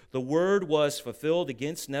 immediately the word was fulfilled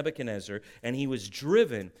against Nebuchadnezzar, and he was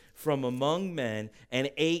driven from among men and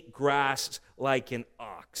ate grass like an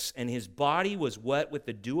ox, and his body was wet with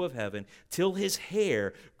the dew of heaven, till his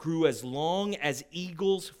hair grew as long as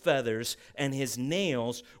eagle's feathers, and his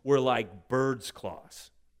nails were like bird's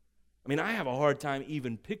claws. I mean, I have a hard time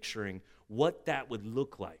even picturing what that would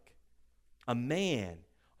look like. A man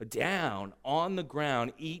down on the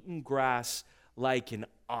ground eating grass like an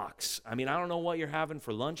ox. I mean, I don't know what you're having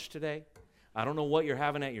for lunch today. I don't know what you're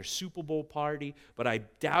having at your Super Bowl party, but I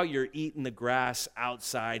doubt you're eating the grass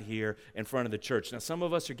outside here in front of the church. Now, some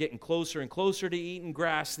of us are getting closer and closer to eating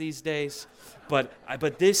grass these days, but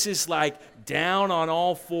this is like down on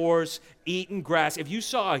all fours, eating grass. If you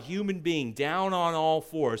saw a human being down on all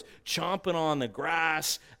fours, chomping on the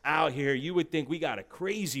grass out here, you would think we got a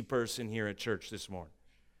crazy person here at church this morning.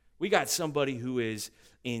 We got somebody who is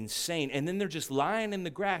insane. And then they're just lying in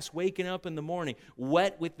the grass, waking up in the morning,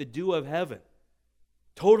 wet with the dew of heaven.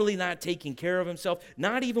 Totally not taking care of himself,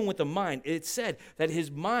 not even with the mind. It said that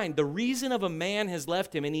his mind, the reason of a man has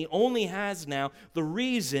left him, and he only has now the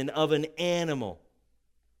reason of an animal.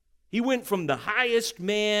 He went from the highest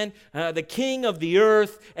man, the king of the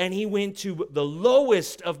earth, and he went to the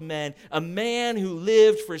lowest of men, a man who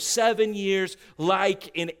lived for 7 years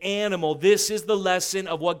like an animal. This is the lesson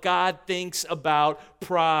of what God thinks about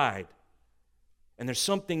pride. And there's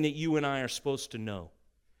something that you and I are supposed to know.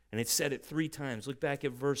 And it said it 3 times. Look back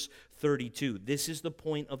at verse 32. This is the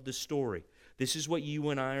point of the story. This is what you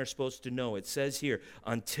and I are supposed to know. It says here,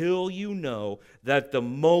 until you know that the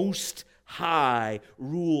Most High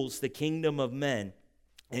rules the kingdom of men,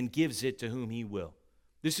 and gives it to whom he will.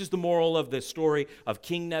 This is the moral of the story of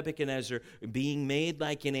King Nebuchadnezzar being made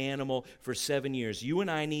like an animal for 7 years. You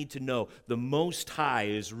and I need to know the Most High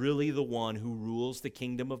is really the one who rules the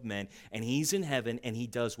kingdom of men, and he's in heaven, and he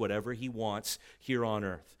does whatever he wants here on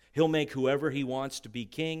earth. He'll make whoever he wants to be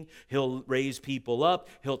king. He'll raise people up.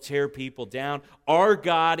 He'll tear people down. Our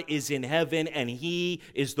God is in heaven, and he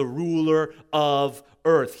is the ruler of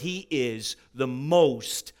earth. He is the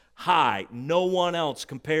Most High. No one else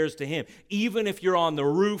compares to him. Even if you're on the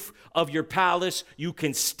roof of your palace, you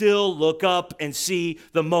can still look up and see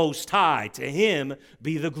the Most High. To him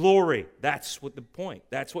be the glory. That's what the point.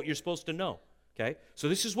 That's what you're supposed to know. Okay? So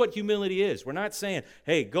this is what humility is. We're not saying,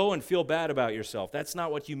 hey, go and feel bad about yourself. That's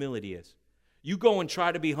not what humility is. You go and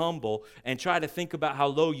try to be humble and try to think about how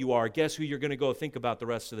low you are. Guess who you're going to go think about the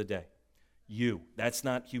rest of the day? You. That's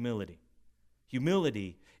not humility.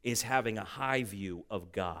 Humility is having a high view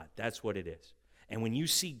of God. That's what it is. And when you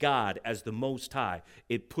see God as the Most High,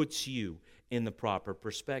 it puts you in the proper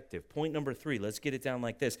perspective. Point number 3, let's get it down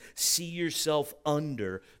like this. See yourself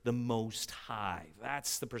under the Most High.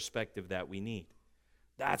 That's the perspective that we need.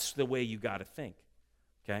 That's the way you got to think,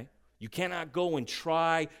 okay? You cannot go and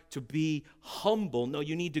try to be humble. No,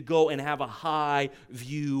 you need to go and have a high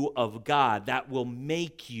view of God. That will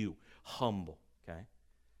make you humble, okay?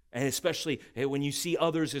 And especially when you see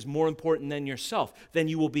others as more important than yourself, then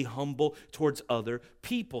you will be humble towards other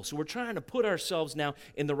people. So we're trying to put ourselves now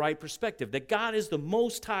in the right perspective, that God is the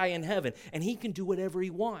Most High in heaven, and he can do whatever he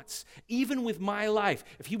wants. Even with my life,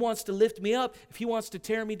 if he wants to lift me up, if he wants to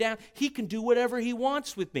tear me down, he can do whatever he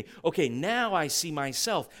wants with me. Okay, now I see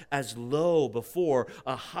myself as low before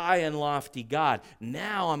a high and lofty God.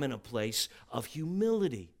 Now I'm in a place of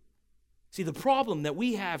humility. See, the problem that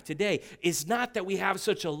we have today is not that we have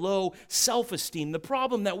such a low self-esteem. The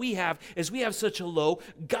problem that we have is we have such a low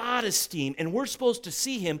God esteem, and we're supposed to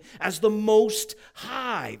see him as the Most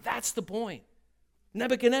High. That's the point.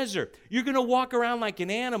 Nebuchadnezzar, you're going to walk around like an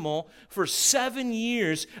animal for 7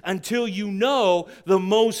 years until you know the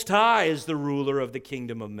Most High is the ruler of the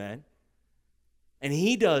kingdom of men, and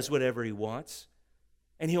he does whatever he wants.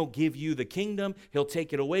 And he'll give you the kingdom, he'll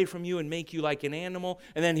take it away from you and make you like an animal,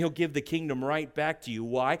 and then he'll give the kingdom right back to you.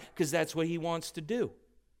 Why? Because that's what he wants to do.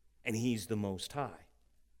 And he's the Most High.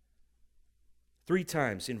 3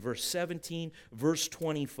 times in verse 17, verse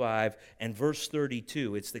 25, and verse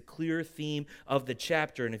 32. It's the clear theme of the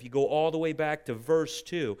chapter. And if you go all the way back to verse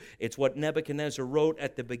 2, it's what Nebuchadnezzar wrote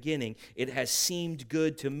at the beginning. It has seemed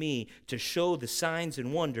good to me to show the signs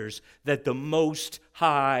and wonders that the Most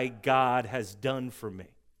High God has done for me.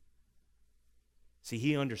 See,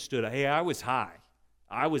 he understood, hey, I was high.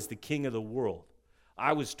 I was the king of the world.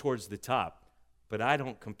 I was towards the top. But I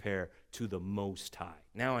don't compare to the Most High.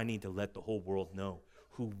 Now I need to let the whole world know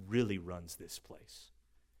who really runs this place.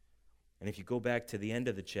 And if you go back to the end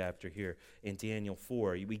of the chapter here in Daniel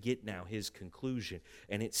 4, we get now his conclusion.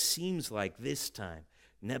 And it seems like this time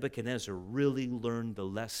Nebuchadnezzar really learned the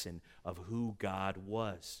lesson of who God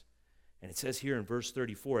was. And it says here in verse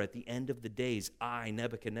 34, at the end of the days, I,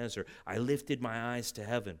 Nebuchadnezzar, I lifted my eyes to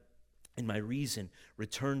heaven, and my reason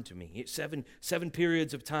returned to me. Seven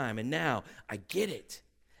periods of time, and now I get it.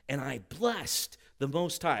 And I blessed the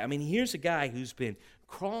Most High. I mean, here's a guy who's been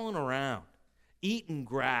crawling around, eating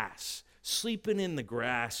grass, sleeping in the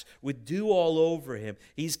grass with dew all over him.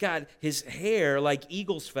 He's got his hair like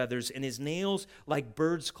eagle's feathers and his nails like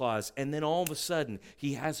bird's claws. And then all of a sudden,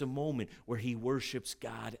 he has a moment where he worships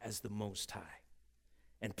God as the Most High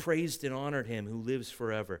and praised and honored him who lives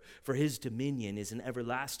forever. For his dominion is an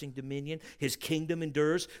everlasting dominion. His kingdom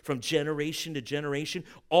endures from generation to generation.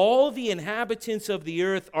 All the inhabitants of the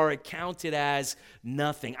earth are accounted as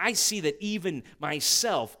nothing. I see that even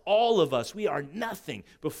myself, all of us, we are nothing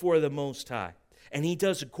before the Most High. And he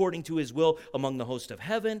does according to his will among the host of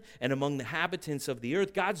heaven and among the inhabitants of the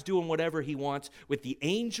earth. God's doing whatever he wants with the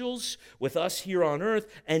angels, with us here on earth,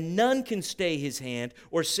 and none can stay his hand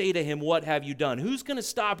or say to him, what have you done? Who's going to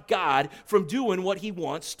stop God from doing what he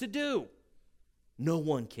wants to do? No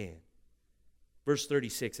one can. Verse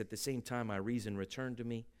 36, at the same time my reason returned to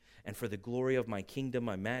me, and for the glory of my kingdom,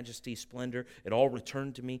 my majesty, splendor, it all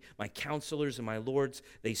returned to me. My counselors and my lords,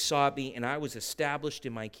 they sought me, and I was established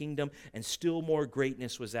in my kingdom, and still more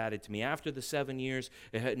greatness was added to me. After the 7 years,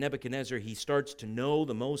 Nebuchadnezzar, he starts to know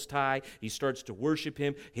the Most High. He starts to worship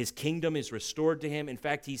him. His kingdom is restored to him. In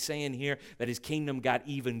fact, he's saying here that his kingdom got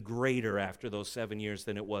even greater after those 7 years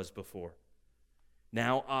than it was before.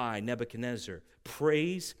 Now I, Nebuchadnezzar,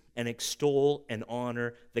 praise and extol and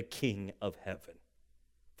honor the King of heaven.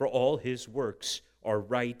 For all his works are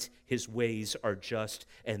right, his ways are just,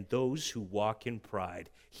 and those who walk in pride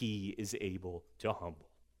he is able to humble.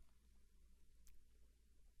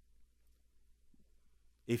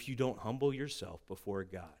 If you don't humble yourself before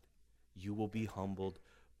God, you will be humbled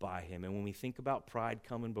by him. And when we think about pride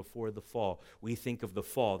coming before the fall, we think of the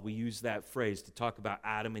fall. We use that phrase to talk about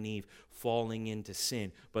Adam and Eve falling into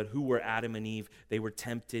sin. But who were Adam and Eve? They were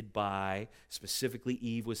tempted by, specifically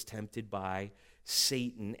Eve was tempted by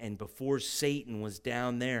Satan. And before Satan was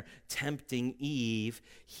down there tempting Eve,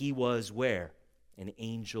 he was where? An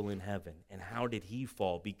angel in heaven. And how did he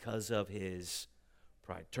fall? Because of his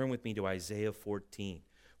pride. Turn with me to Isaiah 14,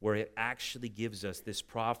 where it actually gives us this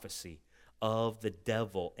prophecy of the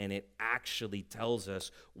devil, and it actually tells us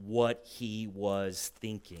what he was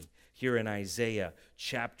thinking. Here in Isaiah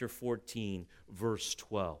chapter 14, verse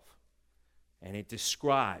 12. And it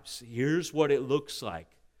describes, here's what it looks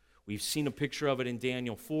like. We've seen a picture of it in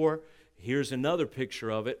Daniel 4. Here's another picture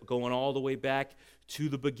of it going all the way back to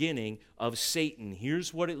the beginning of Satan.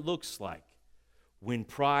 Here's what it looks like when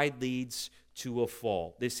pride leads to a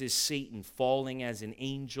fall. This is Satan falling as an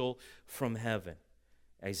angel from heaven.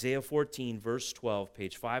 Isaiah 14, verse 12,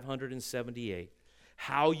 page 578.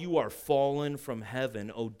 How you are fallen from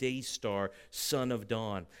heaven, O day star, son of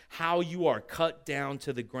dawn. How you are cut down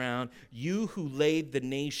to the ground, you who laid the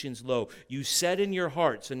nations low. You said in your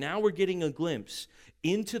heart. So now we're getting a glimpse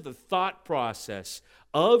into the thought process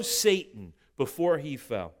of Satan before he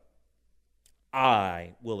fell.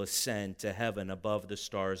 I will ascend to heaven above the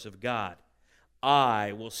stars of God.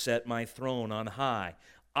 I will set my throne on high.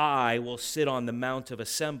 I will sit on the mount of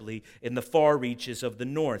assembly in the far reaches of the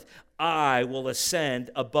north. I will ascend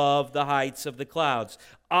above the heights of the clouds.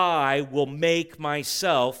 I will make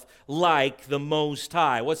myself like the Most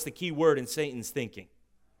High. What's the key word in Satan's thinking?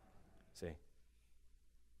 See?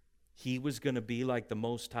 He was going to be like the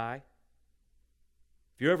Most High.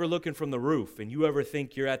 If you're ever looking from the roof and you ever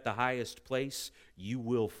think you're at the highest place, you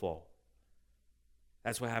will fall.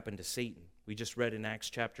 That's what happened to Satan. We just read in Acts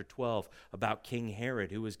chapter 12 about King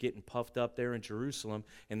Herod, who was getting puffed up there in Jerusalem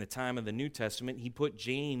in the time of the New Testament. He put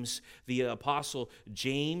James, the apostle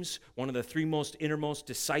James, one of the three most innermost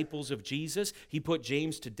disciples of Jesus, he put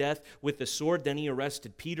James to death with the sword. Then he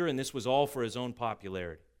arrested Peter, and this was all for his own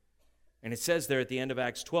popularity. And it says there at the end of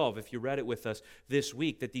Acts 12, if you read it with us this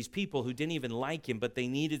week, that these people who didn't even like him, but they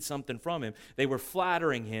needed something from him, they were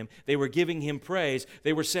flattering him, they were giving him praise,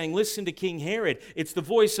 they were saying, listen to King Herod, it's the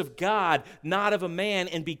voice of God, not of a man,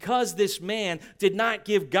 and because this man did not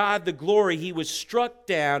give God the glory, he was struck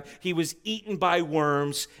down, he was eaten by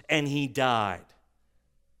worms, and he died.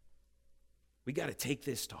 We got to take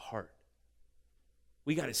this to heart.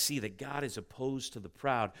 We got to see that God is opposed to the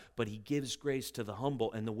proud, but he gives grace to the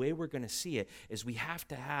humble. And the way we're going to see it is we have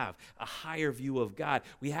to have a higher view of God.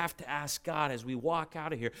 We have to ask God as we walk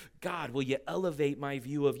out of here, God, will you elevate my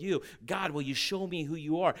view of you? God, will you show me who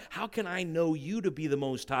you are? How can I know you to be the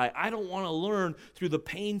Most High? I don't want to learn through the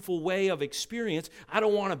painful way of experience. I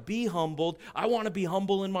don't want to be humbled. I want to be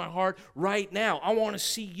humble in my heart right now. I want to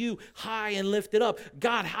see you high and lifted up.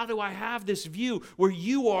 God, how do I have this view where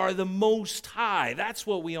you are the Most High? That's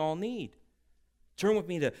what we all need. Turn with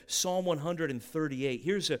me to Psalm 138.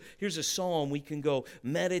 Here's a psalm we can go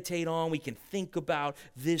meditate on, we can think about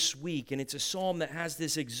this week. And it's a psalm that has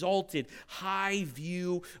this exalted, high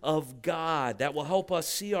view of God that will help us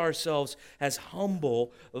see ourselves as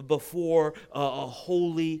humble before a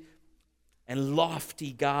holy and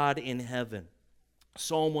lofty God in heaven.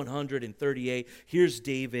 Psalm 138. Here's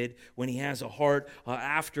David when he has a heart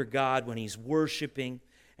after God, when he's worshiping.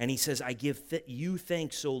 And he says, I give you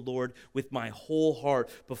thanks, O Lord, with my whole heart.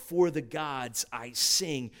 Before the gods, I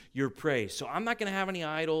sing your praise. So I'm not going to have any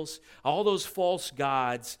idols, all those false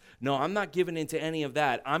gods. No, I'm not giving into any of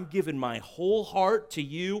that. I'm giving my whole heart to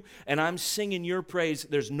you, and I'm singing your praise.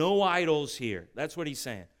 There's no idols here. That's what he's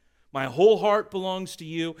saying. My whole heart belongs to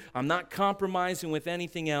you. I'm not compromising with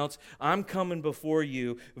anything else. I'm coming before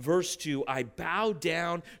you. Verse 2, I bow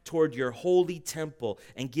down toward your holy temple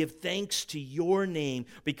and give thanks to your name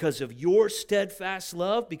because of your steadfast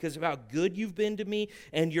love, because of how good you've been to me,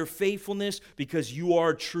 and your faithfulness, because you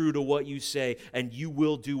are true to what you say, and you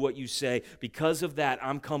will do what you say. Because of that,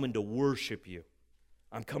 I'm coming to worship you.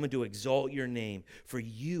 I'm coming to exalt your name, for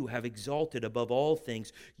you have exalted above all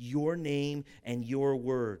things your name and your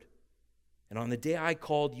word. And on the day I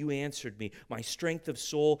called, you answered me. My strength of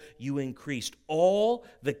soul you increased. All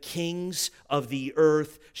the kings of the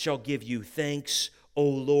earth shall give you thanks, O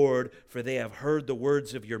Lord, for they have heard the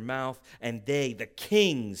words of your mouth, and they, the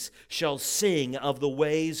kings, shall sing of the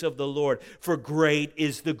ways of the Lord, for great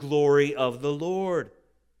is the glory of the Lord.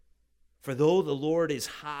 For though the Lord is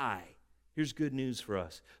high, here's good news for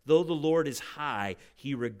us. Though the Lord is high,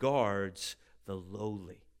 he regards the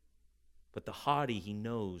lowly, but the haughty he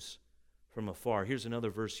knows from afar. Here's another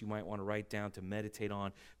verse you might want to write down to meditate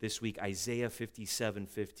on this week, Isaiah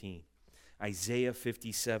 57:15. Isaiah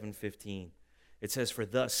 57:15. It says, "For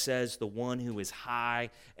thus says the one who is high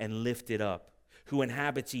and lifted up, who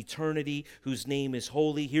inhabits eternity, whose name is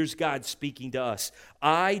holy." Here's God speaking to us.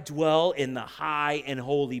 "I dwell in the high and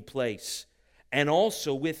holy place, and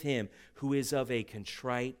also with him who is of a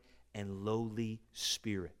contrite and lowly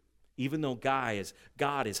spirit." Even though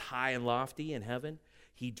God is high and lofty in heaven,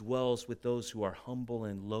 he dwells with those who are humble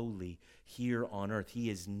and lowly here on earth. He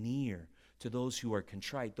is near to those who are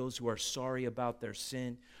contrite, those who are sorry about their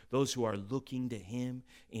sin, those who are looking to him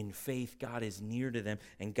in faith. God is near to them.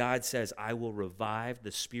 And God says, "I will revive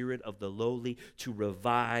the spirit of the lowly to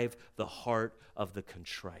revive the heart of the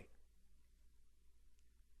contrite."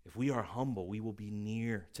 If we are humble, we will be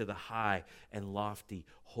near to the high and lofty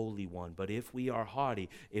Holy One. But if we are haughty,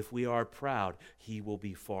 if we are proud, he will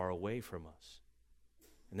be far away from us.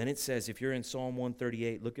 And then it says, if you're in Psalm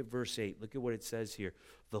 138, look at verse 8. Look at what it says here.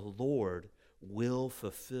 "The Lord will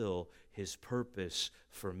fulfill his purpose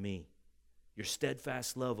for me. Your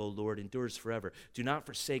steadfast love, O Lord, endures forever. Do not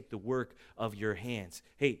forsake the work of your hands."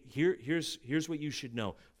 Hey, here's what you should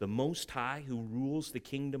know. The Most High, who rules the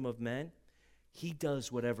kingdom of men, he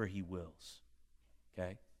does whatever he wills.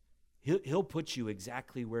 Okay? He'll put you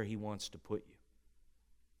exactly where he wants to put you.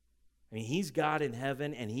 I mean, he's God in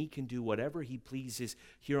heaven, and he can do whatever he pleases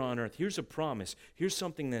here on earth. Here's a promise. Here's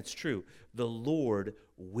something that's true. The Lord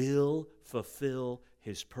will fulfill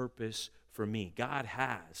his purpose for me. God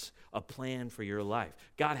has a plan for your life.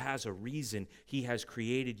 God has a reason he has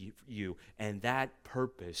created you, and that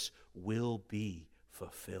purpose will be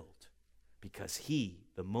fulfilled because he,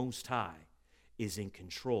 the Most High, is in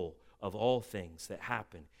control of all things that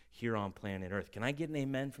happen here on planet Earth. Can I get an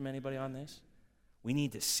amen from anybody on this? We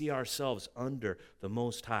need to see ourselves under the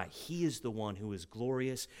Most High. He is the one who is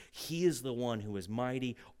glorious. He is the one who is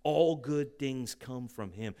mighty. All good things come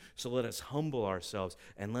from him. So let us humble ourselves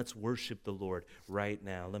and let's worship the Lord right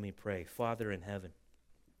now. Let me pray. Father in heaven,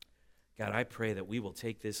 God, I pray that we will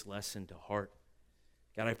take this lesson to heart.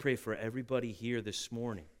 God, I pray for everybody here this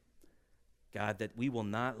morning, God, that we will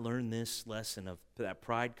not learn this lesson of that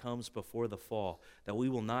pride comes before the fall, that we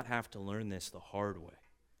will not have to learn this the hard way.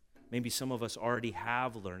 Maybe some of us already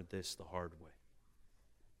have learned this the hard way.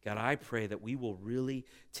 God, I pray that we will really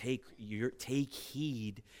take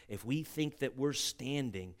heed if we think that we're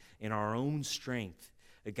standing in our own strength.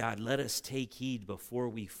 God, let us take heed before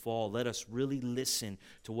we fall. Let us really listen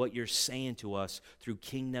to what you're saying to us through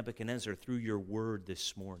King Nebuchadnezzar, through your word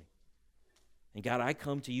this morning. And God, I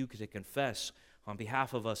come to you to confess on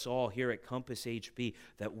behalf of us all here at Compass HB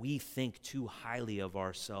that we think too highly of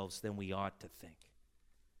ourselves than we ought to think.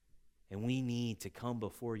 And we need to come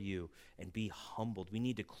before you and be humbled. We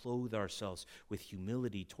need to clothe ourselves with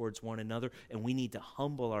humility towards one another, and we need to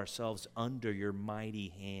humble ourselves under your mighty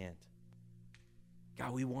hand.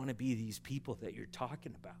 God, we want to be these people that you're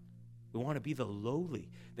talking about. We want to be the lowly,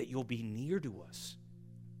 that you'll be near to us.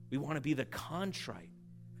 We want to be the contrite,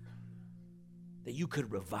 that you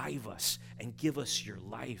could revive us and give us your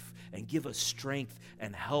life and give us strength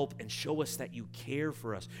and help and show us that you care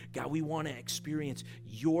for us. God, we want to experience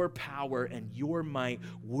your power and your might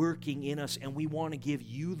working in us, and we want to give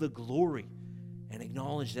you the glory and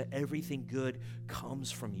acknowledge that everything good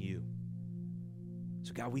comes from you.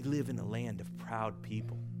 So God, we live in a land of proud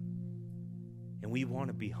people, and we want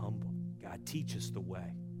to be humble. God, teach us the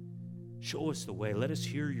way. Show us the way. Let us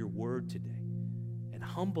hear your word today. And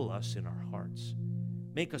humble us in our hearts.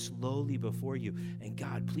 Make us lowly before you. And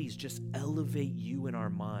God, please just elevate you in our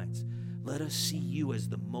minds. Let us see you as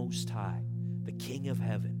the Most High, the King of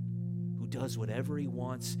heaven, who does whatever he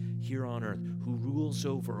wants here on earth, who rules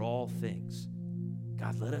over all things.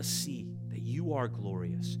 God, let us see that you are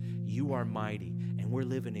glorious, you are mighty, and we're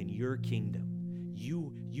living in your kingdom.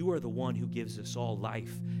 You are the one who gives us all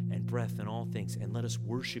life and breath and all things, and let us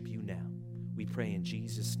worship you now. We pray in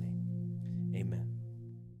Jesus' name.